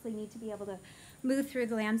they obviously need to be able to move through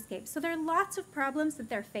the landscape. So there are lots of problems that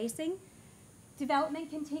they're facing. Development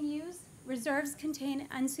continues. Reserves contain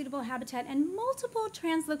unsuitable habitat, and multiple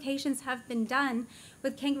translocations have been done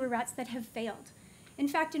with kangaroo rats that have failed. In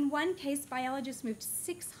fact, in one case, biologists moved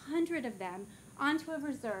 600 of them onto a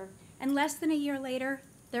reserve, and less than a year later,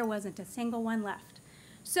 there wasn't a single one left.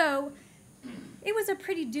 So it was a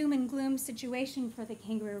pretty doom and gloom situation for the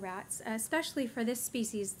kangaroo rats, especially for this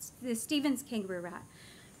species, the Stevens kangaroo rat.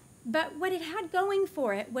 But what it had going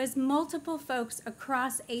for it was multiple folks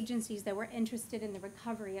across agencies that were interested in the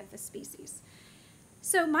recovery of the species.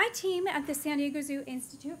 So my team at the San Diego Zoo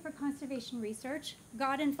Institute for Conservation Research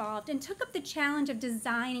got involved and took up the challenge of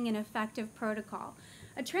designing an effective protocol,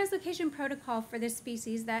 a translocation protocol for this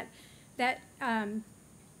species that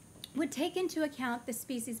would take into account the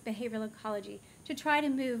species' behavioral ecology to try to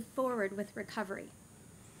move forward with recovery.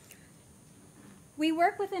 We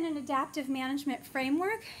work within an adaptive management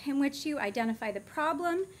framework in which you identify the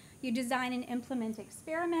problem, you design and implement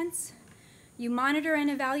experiments, you monitor and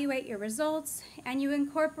evaluate your results, and you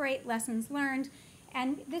incorporate lessons learned.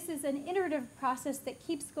 And this is an iterative process that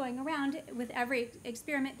keeps going around with every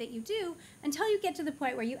experiment that you do until you get to the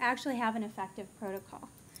point where you actually have an effective protocol.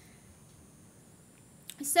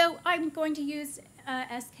 So I'm going to use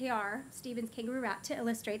SKR, Stevens kangaroo rat, to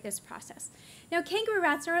illustrate this process. Now, kangaroo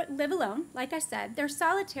rats live alone, like I said. They're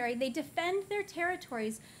solitary. They defend their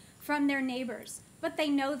territories from their neighbors, but they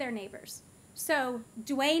know their neighbors. So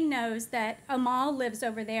Dwayne knows that Amal lives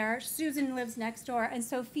over there, Susan lives next door, and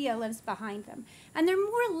Sophia lives behind them. And they're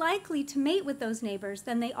more likely to mate with those neighbors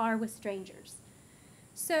than they are with strangers.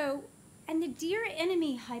 So, and the dear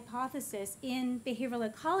enemy hypothesis in behavioral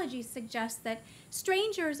ecology suggests that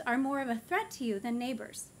strangers are more of a threat to you than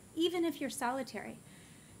neighbors, even if you're solitary.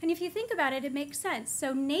 And if you think about it, it makes sense.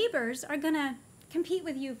 So neighbors are going to compete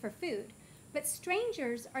with you for food, but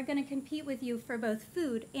strangers are going to compete with you for both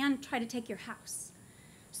food and try to take your house.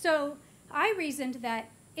 So I reasoned that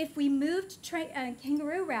if we moved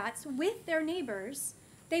kangaroo rats with their neighbors,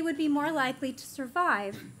 they would be more likely to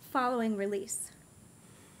survive following release.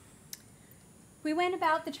 We went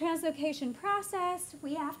about the translocation process.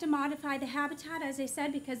 We have to modify the habitat, as I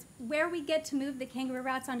said, because where we get to move the kangaroo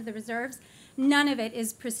rats onto the reserves, none of it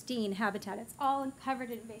is pristine habitat. It's all covered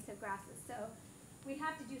in invasive grasses. So we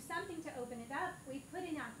have to do something to open it up. We put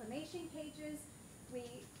in acclimation cages. We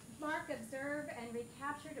mark, observe, and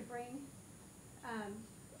recapture to bring,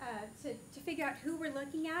 to figure out who we're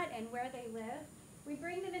looking at and where they live. We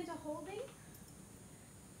bring them into holding.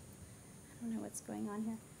 I don't know what's going on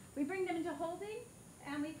here. We bring them into holding,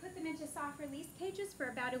 and we put them into soft release cages for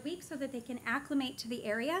about a week so that they can acclimate to the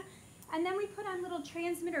area. And then we put on little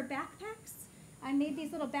transmitter backpacks. I made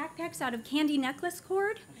these little backpacks out of candy necklace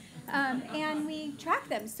cord, and we track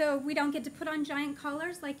them. So we don't get to put on giant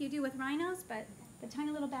collars like you do with rhinos, but the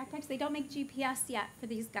tiny little backpacks. They don't make GPS yet for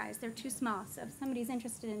these guys. They're too small. So if somebody's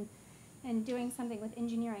interested in doing something with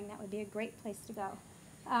engineering, that would be a great place to go.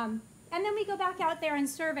 And then we go back out there and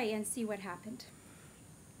survey and see what happened.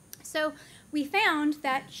 So we found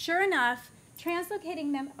that, sure enough,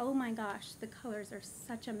 translocating them, oh my gosh, the colors are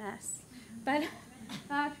such a mess. But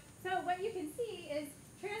so what you can see is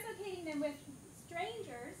translocating them with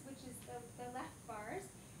strangers, which is the left bars,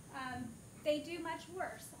 they do much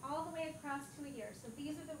worse, all the way across to a year. So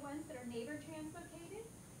these are the ones that are neighbor translocated.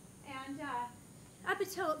 And up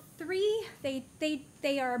until 3,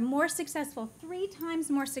 they are more successful, 3 times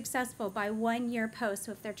more successful by 1 year post,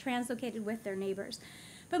 so if they're translocated with their neighbors.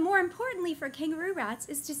 But more importantly for kangaroo rats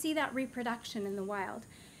is to see that reproduction in the wild.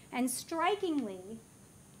 And strikingly,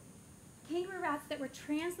 kangaroo rats that were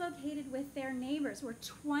translocated with their neighbors were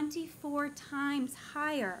 24 times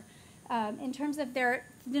higher in terms of the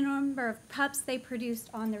number of pups they produced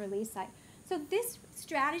on the release site. So this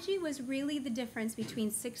strategy was really the difference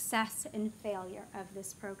between success and failure of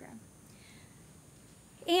this program.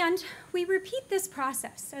 And we repeat this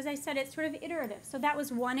process. As I said, it's sort of iterative. So that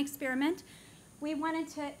was one experiment. We wanted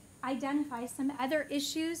to identify some other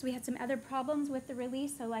issues. We had some other problems with the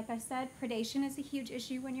release. So like I said, predation is a huge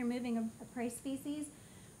issue when you're moving a prey species.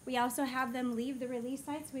 We also have them leave the release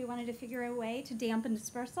sites. We wanted to figure a way to dampen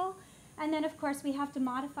dispersal. And then, of course, we have to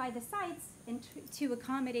modify the sites to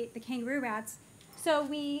accommodate the kangaroo rats. So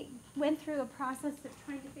we went through a process of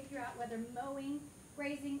trying to figure out whether mowing,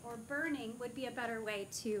 grazing, or burning would be a better way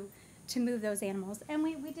to move those animals. And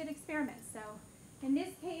we did experiments. So in this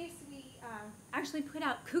case, we actually put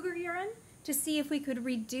out cougar urine to see if we could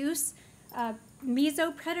reduce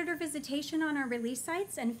mesopredator visitation on our release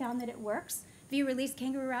sites, and found that it works. If you release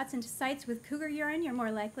kangaroo rats into sites with cougar urine, you're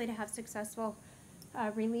more likely to have successful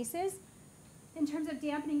releases. In terms of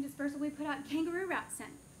dampening dispersal, we put out kangaroo rat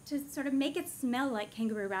scent to sort of make it smell like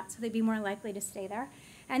kangaroo rats so they'd be more likely to stay there.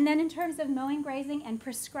 And then in terms of mowing, grazing, and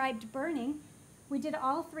prescribed burning, we did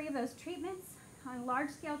all 3 of those treatments on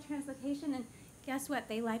large-scale translocation, and guess what?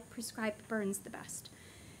 They like prescribed burns the best.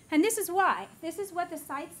 And this is why. This is what the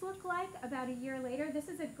sites look like about a year later. This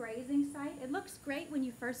is a grazing site. It looks great when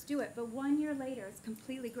you first do it, but 1 year later, it's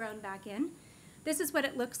completely grown back in. This is what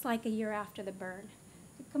it looks like a year after the burn.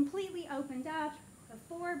 It completely opened up,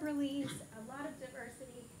 a forb release, a lot of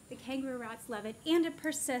diversity. The kangaroo rats love it, and it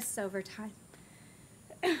persists over time.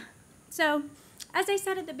 So, as I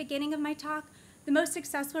said at the beginning of my talk, The most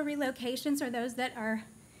successful relocations are those that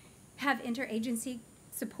have interagency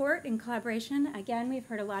support and collaboration. Again, we've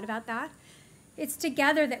heard a lot about that. It's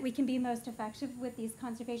together that we can be most effective with these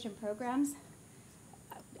conservation programs.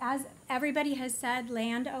 As everybody has said,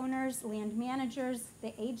 landowners, land managers,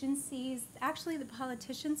 the agencies, actually the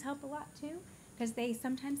politicians help a lot too, because they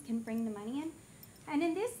sometimes can bring the money in. And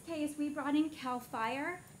in this case, we brought in CAL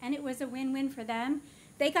FIRE, and it was a win-win for them.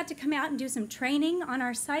 They got to come out and do some training on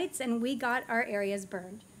our sites, and we got our areas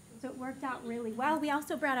burned. So it worked out really well. We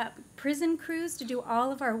also brought up prison crews to do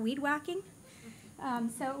all of our weed whacking.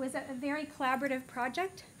 So it was a very collaborative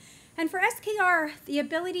project. And for SKR, the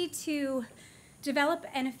ability to develop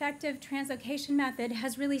an effective translocation method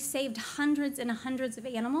has really saved hundreds and hundreds of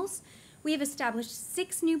animals. We have established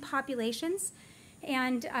 6 new populations,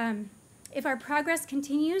 and if our progress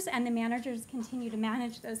continues and the managers continue to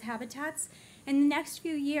manage those habitats, in the next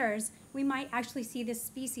few years, we might actually see this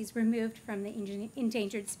species removed from the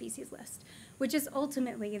endangered species list, which is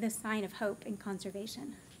ultimately the sign of hope in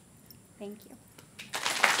conservation. Thank you.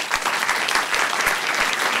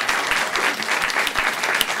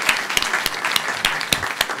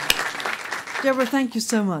 Debra, thank you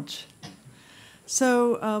so much.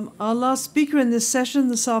 So our last speaker in this session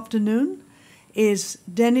this afternoon is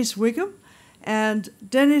Dennis Whigham. And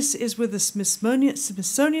Dennis is with the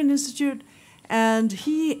Smithsonian Institute, and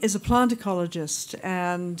he is a plant ecologist.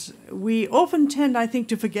 And we often tend, I think,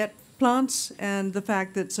 to forget plants and the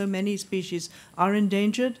fact that so many species are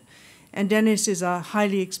endangered. And Dennis is a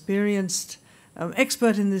highly experienced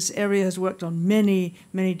expert in this area, has worked on many,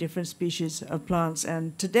 many different species of plants.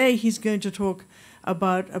 And today he's going to talk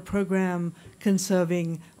about a program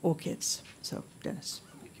conserving orchids. So, Dennis.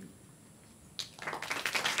 Thank you.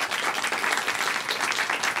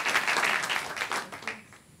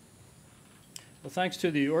 Well, thanks to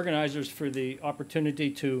the organizers for the opportunity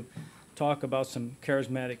to talk about some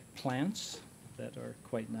charismatic plants that are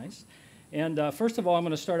quite nice. And first of all, I'm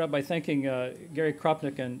going to start out by thanking Gary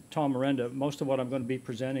Krupnick and Tom Miranda. Most of what I'm going to be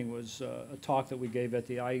presenting was a talk that we gave at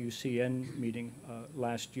the IUCN meeting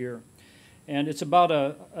last year. And it's about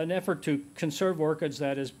an effort to conserve orchids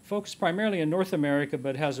that is focused primarily in North America,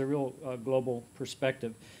 but has a real global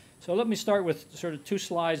perspective. So let me start with sort of 2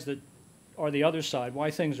 slides that are the other side, why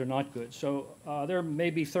things are not good. So there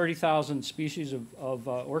may be 30,000 species of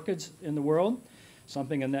orchids in the world,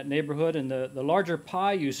 something in that neighborhood. And the larger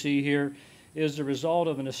pie you see here is the result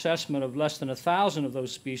of an assessment of less than 1,000 of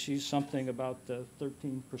those species, something about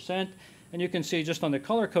 13%. And you can see just on the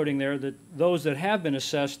color coding there that those that have been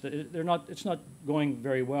assessed, it's not going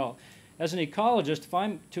very well. As an ecologist, if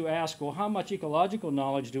I'm to ask, well, how much ecological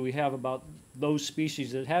knowledge do we have about those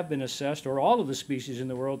species that have been assessed, or all of the species in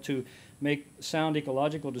the world, to make sound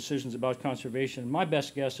ecological decisions about conservation, my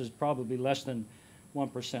best guess is probably less than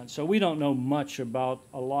 1%. So we don't know much about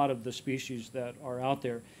a lot of the species that are out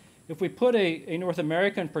there. If we put a North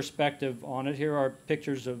American perspective on it, here are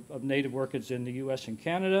pictures of native orchids in the US and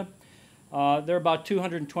Canada. There are about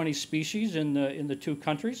 220 species in the 2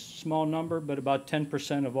 countries, small number, but about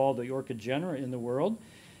 10% of all the orchid genera in the world.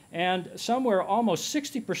 And somewhere, almost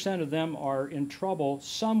 60% of them are in trouble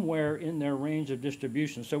somewhere in their range of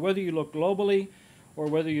distribution. So whether you look globally or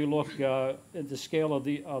whether you look at the scale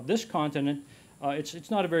of this continent,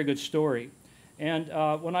 it's not a very good story. And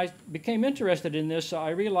when I became interested in this, I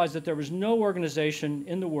realized that there was no organization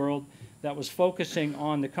in the world that was focusing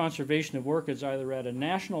on the conservation of orchids either at a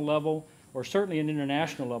national level or certainly an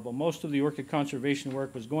international level. Most of the orchid conservation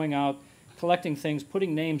work was going out, collecting things,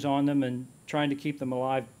 putting names on them, and trying to keep them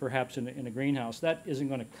alive, perhaps in a greenhouse. That isn't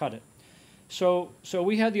going to cut it. So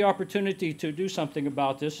we had the opportunity to do something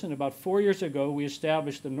about this, and about 4 years ago, we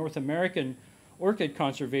established the North American Orchid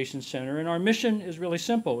Conservation Center, and our mission is really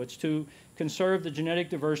simple. It's to conserve the genetic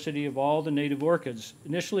diversity of all the native orchids,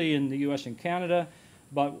 initially in the US and Canada,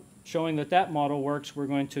 but showing that that model works, we're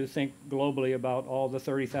going to think globally about all the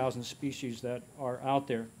 30,000 species that are out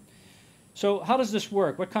there. So how does this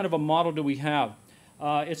work? What kind of a model do we have?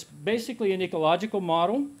 It's basically an ecological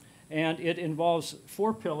model, and it involves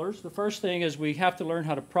 4 pillars. The first thing is we have to learn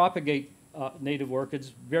how to propagate native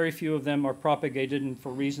orchids. Very few of them are propagated, and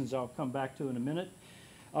for reasons I'll come back to in a minute.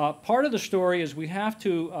 Part of the story is we have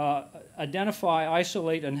to identify,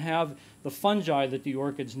 isolate, and have the fungi that the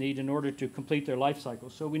orchids need in order to complete their life cycle.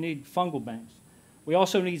 So we need fungal banks. We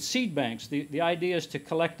also need seed banks. The idea is to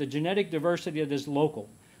collect the genetic diversity that is local.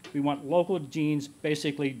 We want local genes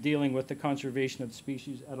basically dealing with the conservation of the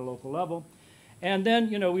species at a local level. And then,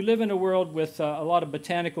 you know, we live in a world with a lot of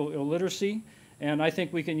botanical illiteracy, and I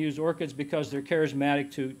think we can use orchids because they're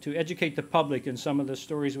charismatic to educate the public in some of the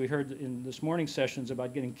stories we heard in this morning's sessions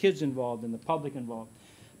about getting kids involved and the public involved.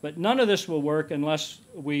 But none of this will work unless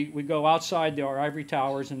we go outside our ivory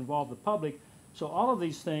towers and involve the public. So all of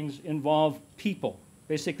these things involve people,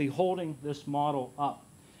 basically holding this model up.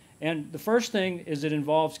 And the first thing is it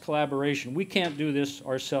involves collaboration. We can't do this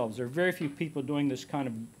ourselves. There are very few people doing this kind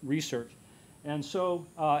of research. And so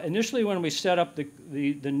initially when we set up the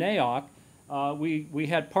NAOC, we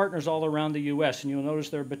had partners all around the U.S., and you'll notice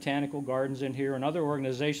there are botanical gardens in here and other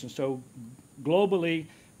organizations. So globally,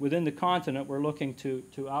 within the continent, we're looking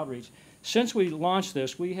to outreach. Since we launched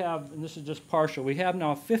this, we have, and this is just partial, we have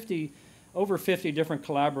now over 50 different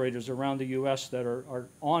collaborators around the U.S. that are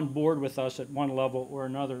on board with us at one level or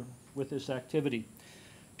another with this activity.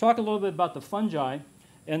 Talk a little bit about the fungi,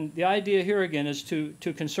 and the idea here again is to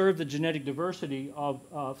conserve the genetic diversity of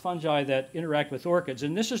fungi that interact with orchids.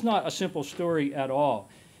 And this is not a simple story at all.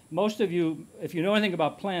 Most of you, if you know anything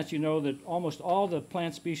about plants, you know that almost all the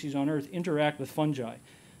plant species on Earth interact with fungi.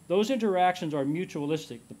 Those interactions are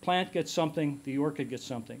mutualistic. The plant gets something, the orchid gets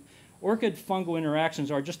something. Orchid-fungal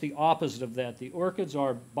interactions are just the opposite of that. The orchids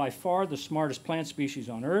are by far the smartest plant species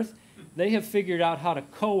on Earth. They have figured out how to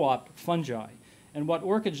co-opt fungi. And what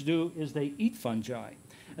orchids do is they eat fungi.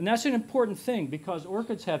 And that's an important thing because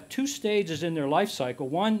orchids have two stages in their life cycle,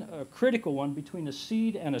 one, a critical one, between a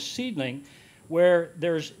seed and a seedling, where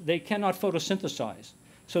they cannot photosynthesize.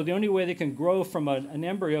 So the only way they can grow from an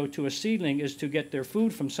embryo to a seedling is to get their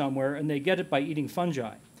food from somewhere, and they get it by eating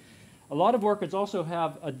fungi. A lot of orchids also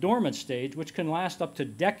have a dormant stage, which can last up to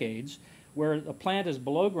decades, where a plant is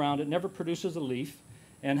below ground, it never produces a leaf.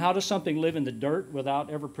 And how does something live in the dirt without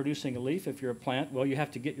ever producing a leaf if you're a plant? Well, you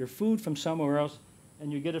have to get your food from somewhere else,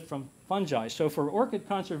 and you get it from fungi. So for orchid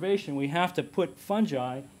conservation, we have to put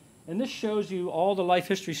fungi, and this shows you all the life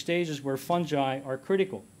history stages where fungi are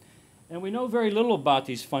critical. And we know very little about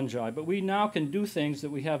these fungi, but we now can do things that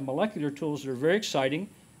we have molecular tools that are very exciting.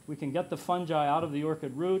 We can get the fungi out of the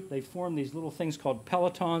orchid root. They form these little things called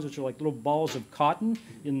pelotons, which are like little balls of cotton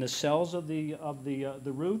in the cells of the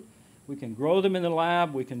root. We can grow them in the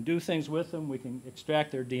lab. We can do things with them. We can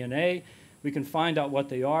extract their DNA. We can find out what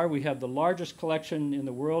they are. We have the largest collection in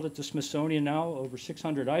the world at the Smithsonian now, over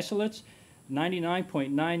 600 isolates.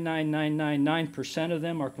 99.99999% of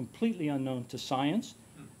them are completely unknown to science.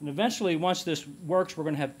 And eventually, once this works, we're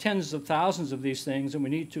going to have tens of thousands of these things, and we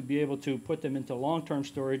need to be able to put them into long-term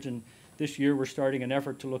storage. And this year, we're starting an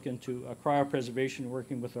effort to look into cryopreservation,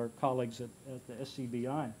 working with our colleagues at the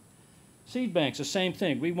SCBI. Seed banks, the same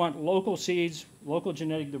thing. We want local seeds, local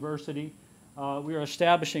genetic diversity. We are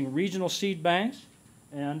establishing regional seed banks,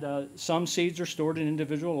 and some seeds are stored in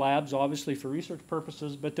individual labs, obviously for research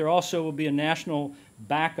purposes, but there also will be a national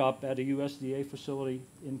backup at a USDA facility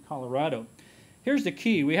in Colorado. Here's the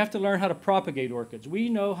key. We have to learn how to propagate orchids. We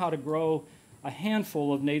know how to grow a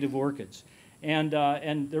handful of native orchids, and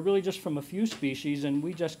they're really just from a few species, and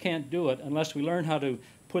we just can't do it unless we learn how to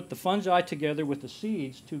put the fungi together with the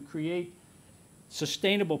seeds to create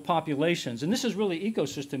sustainable populations. And this is really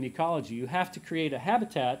ecosystem ecology. You have to create a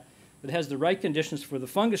habitat that has the right conditions for the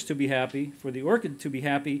fungus to be happy, for the orchid to be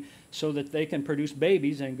happy, so that they can produce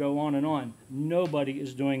babies and go on and on. Nobody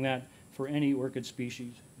is doing that for any orchid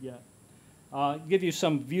species yet. Give you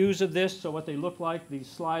some views of this, so what they look like. These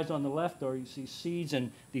slides on the left are, you see seeds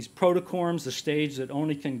and these protocorms, the stage that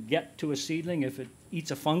only can get to a seedling if it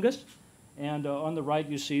eats a fungus. And on the right,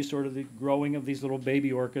 you see sort of the growing of these little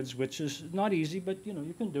baby orchids, which is not easy, but you know,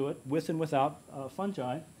 you can do it with and without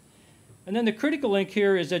fungi. And then the critical link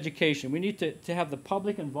here is education. We need to have the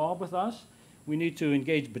public involved with us. We need to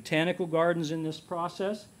engage botanical gardens in this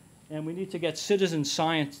process, and we need to get citizen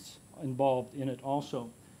science involved in it also.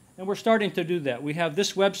 And we're starting to do that. We have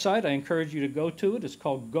this website. I encourage you to go to it. It's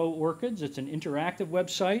called Go Orchids. It's an interactive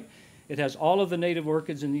website. It has all of the native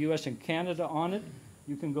orchids in the U.S. and Canada on it.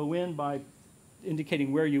 You can go in by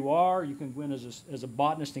indicating where you are. You can go in as a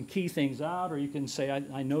botanist and key things out, or you can say,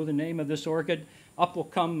 I know the name of this orchid. Up will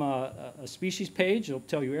come a species page. It'll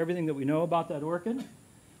tell you everything that we know about that orchid.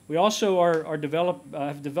 We also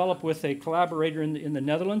have developed with a collaborator in the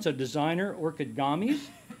Netherlands, a designer, orchid gummies.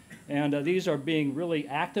 And these are being really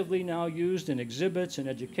actively now used in exhibits and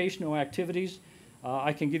educational activities.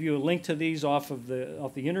 I can give you a link to these off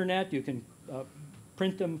the internet. You can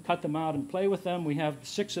print them, cut them out, and play with them. We have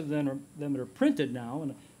 6 of them that are printed now,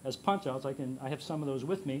 and as punch-outs. I have some of those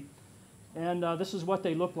with me. And this is what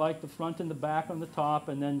they look like, the front and the back on the top.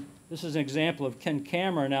 And then this is an example of Ken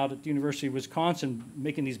Cameron out at the University of Wisconsin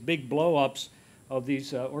making these big blow-ups of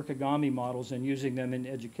these origami models and using them in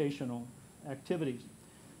educational activities.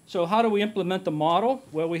 So how do we implement the model?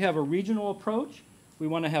 Well, we have a regional approach. We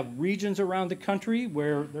want to have regions around the country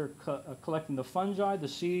where they're collecting the fungi, the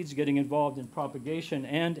seeds, getting involved in propagation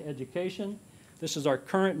and education. This is our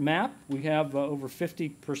current map. We have over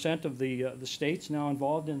 50% of the states now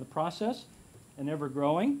involved in the process and ever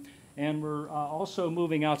growing. And we're also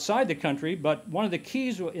moving outside the country, but one of the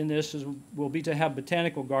keys in this will be to have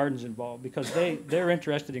botanical gardens involved, because they're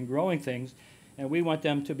interested in growing things, and we want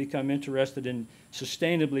them to become interested in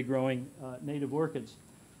sustainably growing native orchids.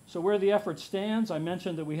 So where the effort stands, I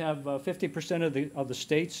mentioned that we have 50% of the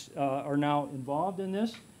states are now involved in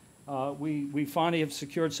this. We finally have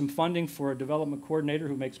secured some funding for a development coordinator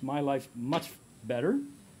who makes my life much better.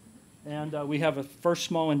 And we have a first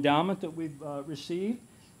small endowment that we've received.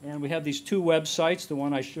 And we have these 2 websites, the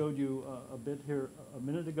one I showed you a bit here a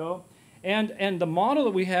minute ago. And the model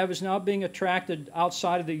that we have is now being attracted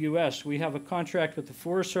outside of the U.S. We have a contract with the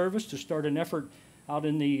Forest Service to start an effort out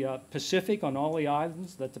in the Pacific on all the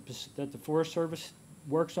islands that the Forest Service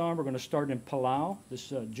works on. We're going to start in Palau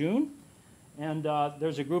this June. And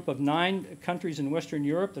there's a group of 9 countries in Western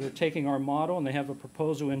Europe that are taking our model, and they have a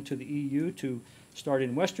proposal into the EU to start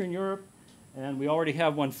in Western Europe. And we already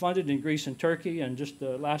have one funded in Greece and Turkey. And just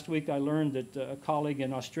last week I learned that a colleague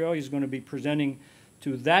in Australia is going to be presenting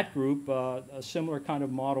to that group a similar kind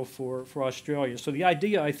of model for Australia. So the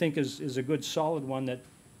idea, I think, is a good, solid one that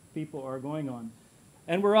people are going on.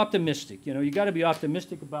 And we're optimistic. You know, you got to be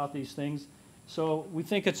optimistic about these things. So we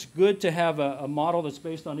think it's good to have a model that's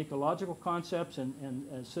based on ecological concepts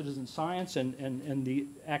and citizen science. And the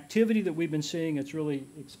activity that we've been seeing, it's really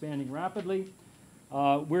expanding rapidly.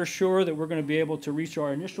 We're sure that we're going to be able to reach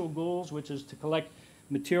our initial goals, which is to collect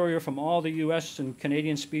material from all the U.S. and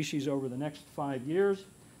Canadian species over the next 5 years.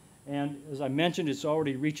 And as I mentioned, it's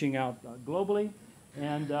already reaching out globally.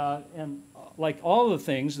 And like all the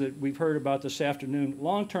things that we've heard about this afternoon,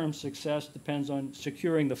 long-term success depends on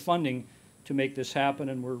securing the funding to make this happen,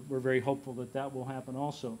 and we're very hopeful that that will happen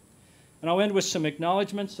also. And I'll end with some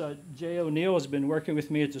acknowledgments. Jay O'Neill has been working with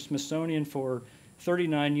me at the Smithsonian for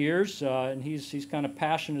 39 years, and he's kind of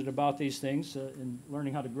passionate about these things and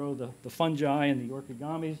learning how to grow the fungi and the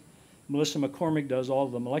orchigamis. Melissa McCormick does all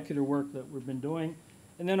the molecular work that we've been doing.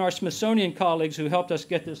 And then our Smithsonian colleagues who helped us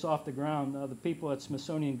get this off the ground, the people at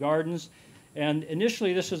Smithsonian Gardens. And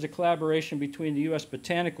initially this is a collaboration between the U.S.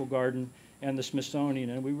 Botanical Garden and the Smithsonian,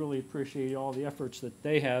 and we really appreciate all the efforts that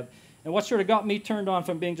they have. And what sort of got me turned on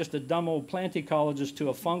from being just a dumb old plant ecologist to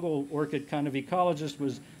a fungal orchid kind of ecologist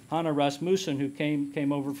was Hanna Rasmussen, who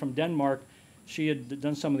came over from Denmark. She had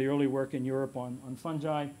done some of the early work in Europe on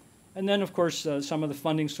fungi. And then, of course, some of the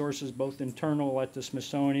funding sources, both internal at the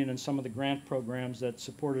Smithsonian and some of the grant programs that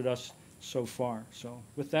supported us so far. So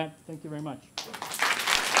with that, thank you very much.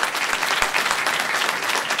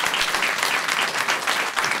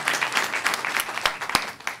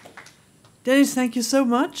 Dennis, thank you so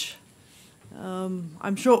much.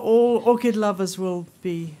 I'm sure all orchid lovers will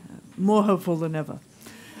be more hopeful than ever.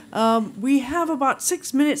 We have about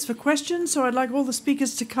 6 minutes for questions, so I'd like all the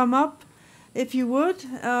speakers to come up, if you would,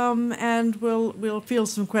 and we'll field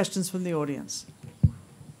some questions from the audience.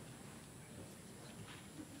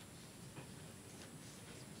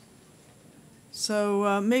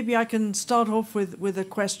 So maybe I can start off with a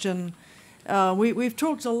question. We've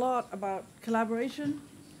talked a lot about collaboration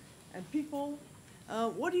and people.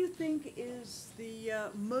 What do you think is the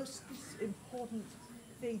most important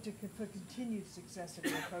thing for continued success of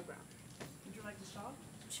your program? Would you like to start?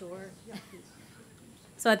 Sure. Yeah, please.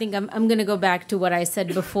 So I think I'm going to go back to what I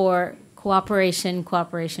said before: cooperation,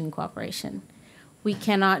 cooperation, cooperation. We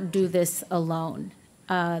cannot do this alone.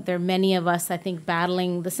 There are many of us, I think,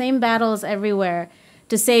 battling the same battles everywhere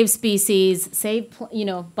to save species, save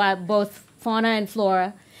both fauna and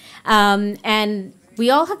flora, and we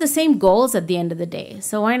all have the same goals at the end of the day.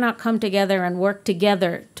 So why not come together and work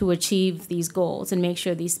together to achieve these goals and make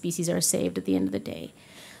sure these species are saved at the end of the day?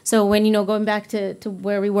 So when, going back to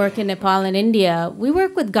where we work in Nepal and India, we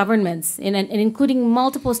work with governments and including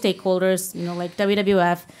multiple stakeholders, like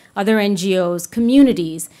WWF, other NGOs,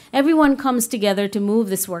 communities. Everyone comes together to move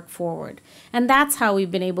this work forward. And that's how we've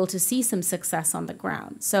been able to see some success on the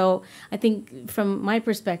ground. So I think from my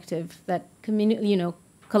perspective that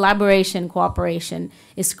collaboration, cooperation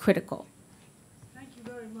is critical. Thank you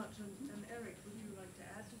very much. And Eric, would you like to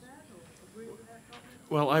add to that or agree with that comment?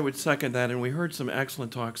 Well, I would second that, and we heard some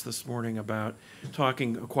excellent talks this morning about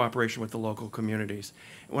cooperation with the local communities.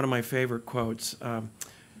 One of my favorite quotes,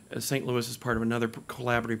 St. Louis is part of another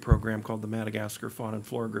collaborative program called the Madagascar Fauna and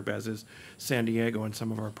Flora Group, as is San Diego and some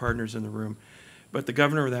of our partners in the room. But the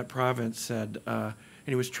governor of that province said, and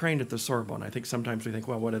he was trained at the Sorbonne. I think sometimes we think,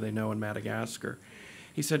 well, what do they know in Madagascar?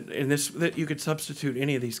 He said, that you could substitute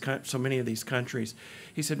so many of these countries.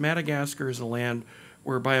 He said, Madagascar is a land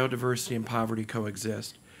where biodiversity and poverty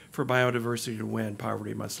coexist. For biodiversity to win,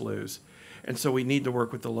 poverty must lose. And so we need to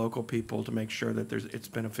work with the local people to make sure that it's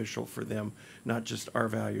beneficial for them, not just our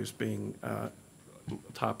values being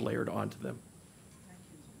top layered onto them.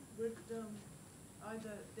 Would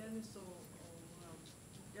either Dennis or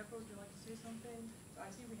Debra, would you like to say something? I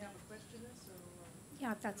see we have a questioner, so.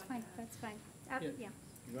 Yeah, that's fine, that's fine. Yeah,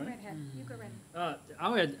 You go want it? right ahead, you go right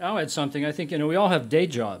ahead. I'll add something. I think, we all have day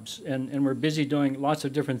jobs, and we're busy doing lots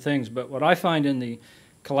of different things. But what I find in the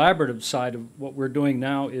collaborative side of what we're doing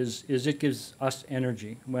now is it gives us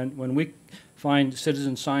energy. When we find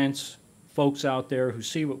citizen science folks out there who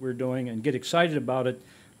see what we're doing and get excited about it,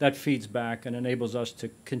 that feeds back and enables us to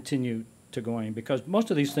continue to going. Because most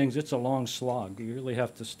of these things, it's a long slog. You really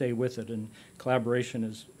have to stay with it, and collaboration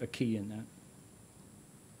is a key in that.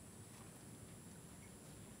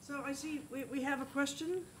 So I see we have a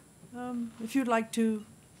question. If you'd like to.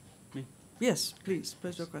 Me? Yes, please,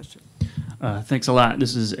 pose your question. Thanks a lot.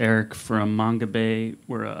 This is Eric from Manga Bay.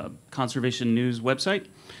 We're a conservation news website,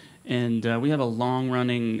 and we have a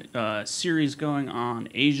long-running series going on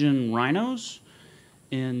Asian rhinos.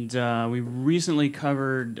 And we recently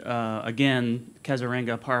covered, again,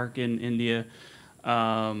 Kaziranga Park in India,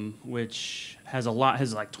 which has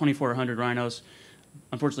like 2,400 rhinos.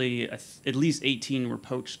 Unfortunately, at least 18 were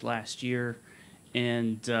poached last year,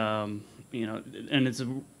 and and it's a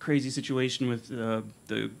crazy situation with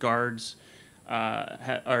the guards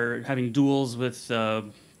are having duels with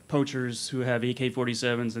poachers who have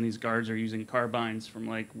AK-47s, and these guards are using carbines from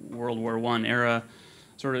like World War I era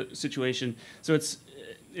sort of situation. So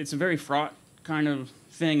it's a very fraught kind of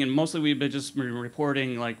thing, and mostly we've been just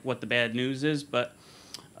reporting like what the bad news is, but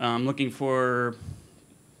looking for,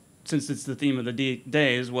 since it's the theme of the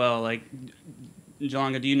day as well, like,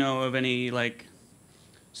 Nilanga, do you know of any, like,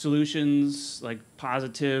 solutions, like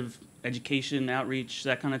positive education, outreach,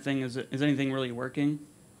 that kind of thing? Is anything really working?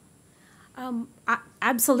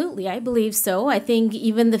 Absolutely, I believe so. I think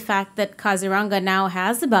even the fact that Kaziranga now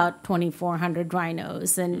has about 2,400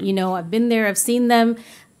 rhinos, and, I've been there, I've seen them,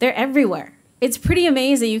 they're everywhere. It's pretty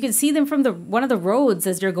amazing. You can see them from one of the roads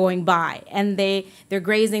as you're going by, and they're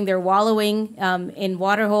grazing, they're wallowing in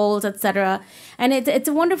water holes, etc. And it's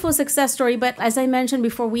a wonderful success story. But as I mentioned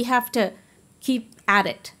before, we have to keep at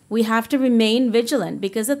it. We have to remain vigilant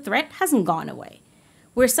because the threat hasn't gone away.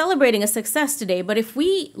 We're celebrating a success today, but if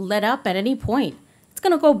we let up at any point, it's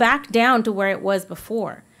going to go back down to where it was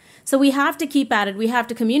before. So we have to keep at it. We have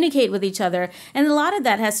to communicate with each other. And a lot of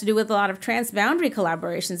that has to do with a lot of transboundary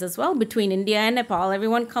collaborations as well between India and Nepal.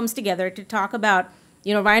 Everyone comes together to talk about,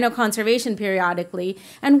 rhino conservation periodically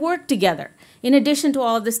and work together. In addition to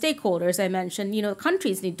all of the stakeholders I mentioned,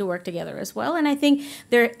 countries need to work together as well. And I think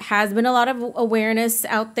there has been a lot of awareness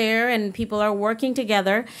out there, and people are working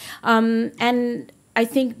together. And I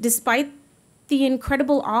think despite the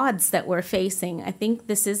incredible odds that we're facing, I think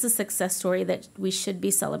this is a success story that we should be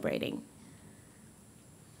celebrating.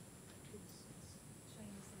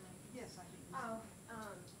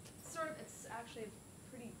 It's actually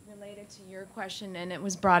pretty related to your question, and it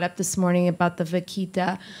was brought up this morning about the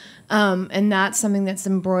vaquita, and that's something that's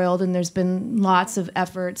embroiled, and there's been lots of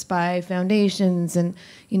efforts by foundations and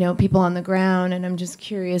people on the ground, and I'm just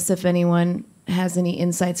curious if anyone has any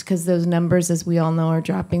insights, because those numbers, as we all know, are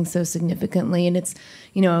dropping so significantly, and it's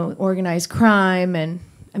organized crime, and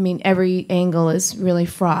every angle is really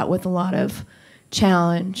fraught with a lot of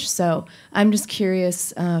challenge. So I'm just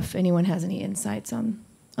curious if anyone has any insights on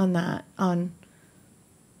that, on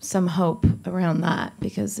some hope around that,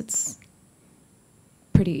 because it's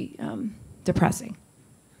pretty depressing.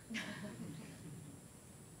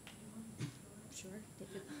 Sure,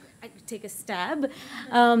 I could take a stab.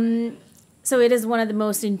 So it is one of the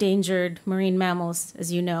most endangered marine mammals,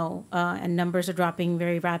 as you know, and numbers are dropping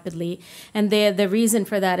very rapidly. And the reason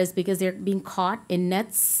for that is because they're being caught in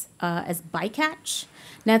nets as bycatch,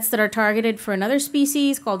 nets that are targeted for another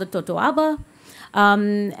species called the totoaba.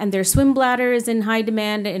 And their swim bladders in high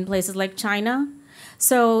demand in places like China.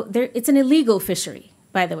 So it's an illegal fishery,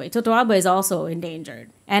 by the way. Totoaba is also endangered.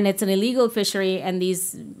 And it's an illegal fishery, and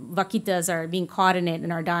these vaquitas are being caught in it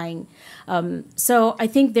and are dying. So I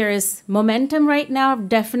think there is momentum right now,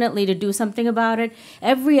 definitely, to do something about it.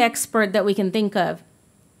 Every expert that we can think of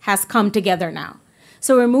has come together now.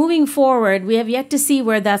 So we're moving forward. We have yet to see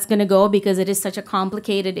where that's going to go, because it is such a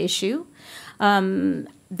complicated issue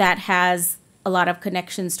that has a lot of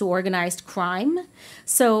connections to organized crime.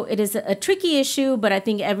 So it is a tricky issue, but I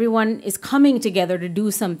think everyone is coming together to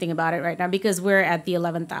do something about it right now, because we're at the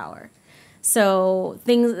 11th hour. So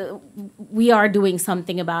we are doing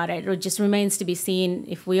something about it. It just remains to be seen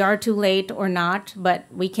if we are too late or not, but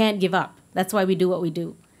we can't give up. That's why we do what we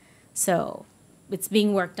do. So it's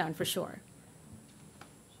being worked on for sure.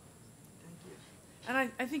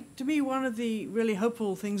 And I think, to me, one of the really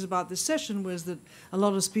hopeful things about this session was that a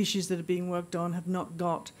lot of species that are being worked on have not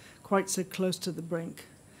got quite so close to the brink.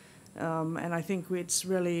 And I think it's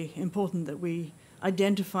really important that we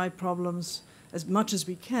identify problems as much as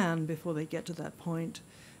we can before they get to that point.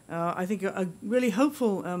 I think a really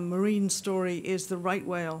hopeful marine story is the right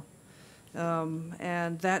whale.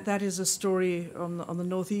 And that is a story on the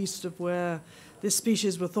northeast of where this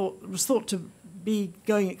species was thought to be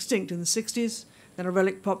going extinct in the 60s. Then a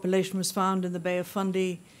relic population was found in the Bay of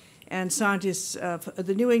Fundy, and scientists at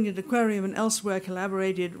the New England Aquarium and elsewhere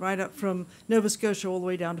collaborated right up from Nova Scotia all the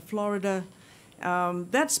way down to Florida.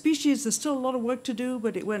 That species, there's still a lot of work to do,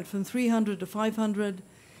 but it went from 300 to 500,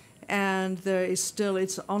 and there is still,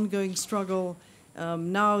 it's an ongoing struggle.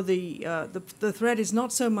 Now the threat is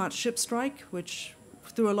not so much ship strike, which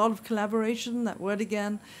through a lot of collaboration, that word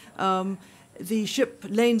again, the ship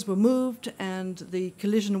lanes were moved and the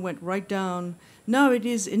collision went right down. Now it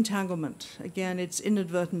is entanglement. Again, it's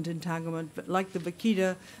inadvertent entanglement, but like the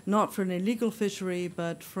vaquita, not from an illegal fishery,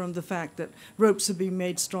 but from the fact that ropes are being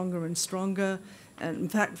made stronger and stronger, and in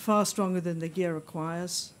fact far stronger than the gear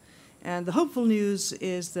requires. And the hopeful news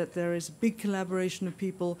is that there is a big collaboration of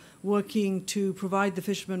people working to provide the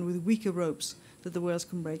fishermen with weaker ropes that the whales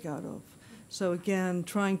can break out of. So again,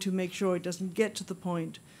 trying to make sure it doesn't get to the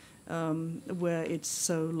point where it's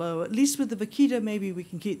so low. At least with the vaquita, maybe we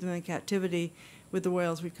can keep them in captivity. With the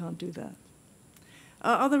whales, we can't do that.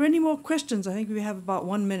 Are there any more questions? I think we have about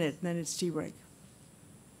 1 minute, and then it's tea break.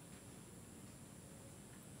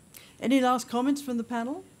 Any last comments from the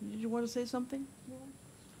panel? Did you want to say something?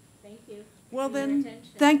 Thank you. Well then,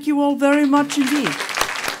 thank you all very much indeed.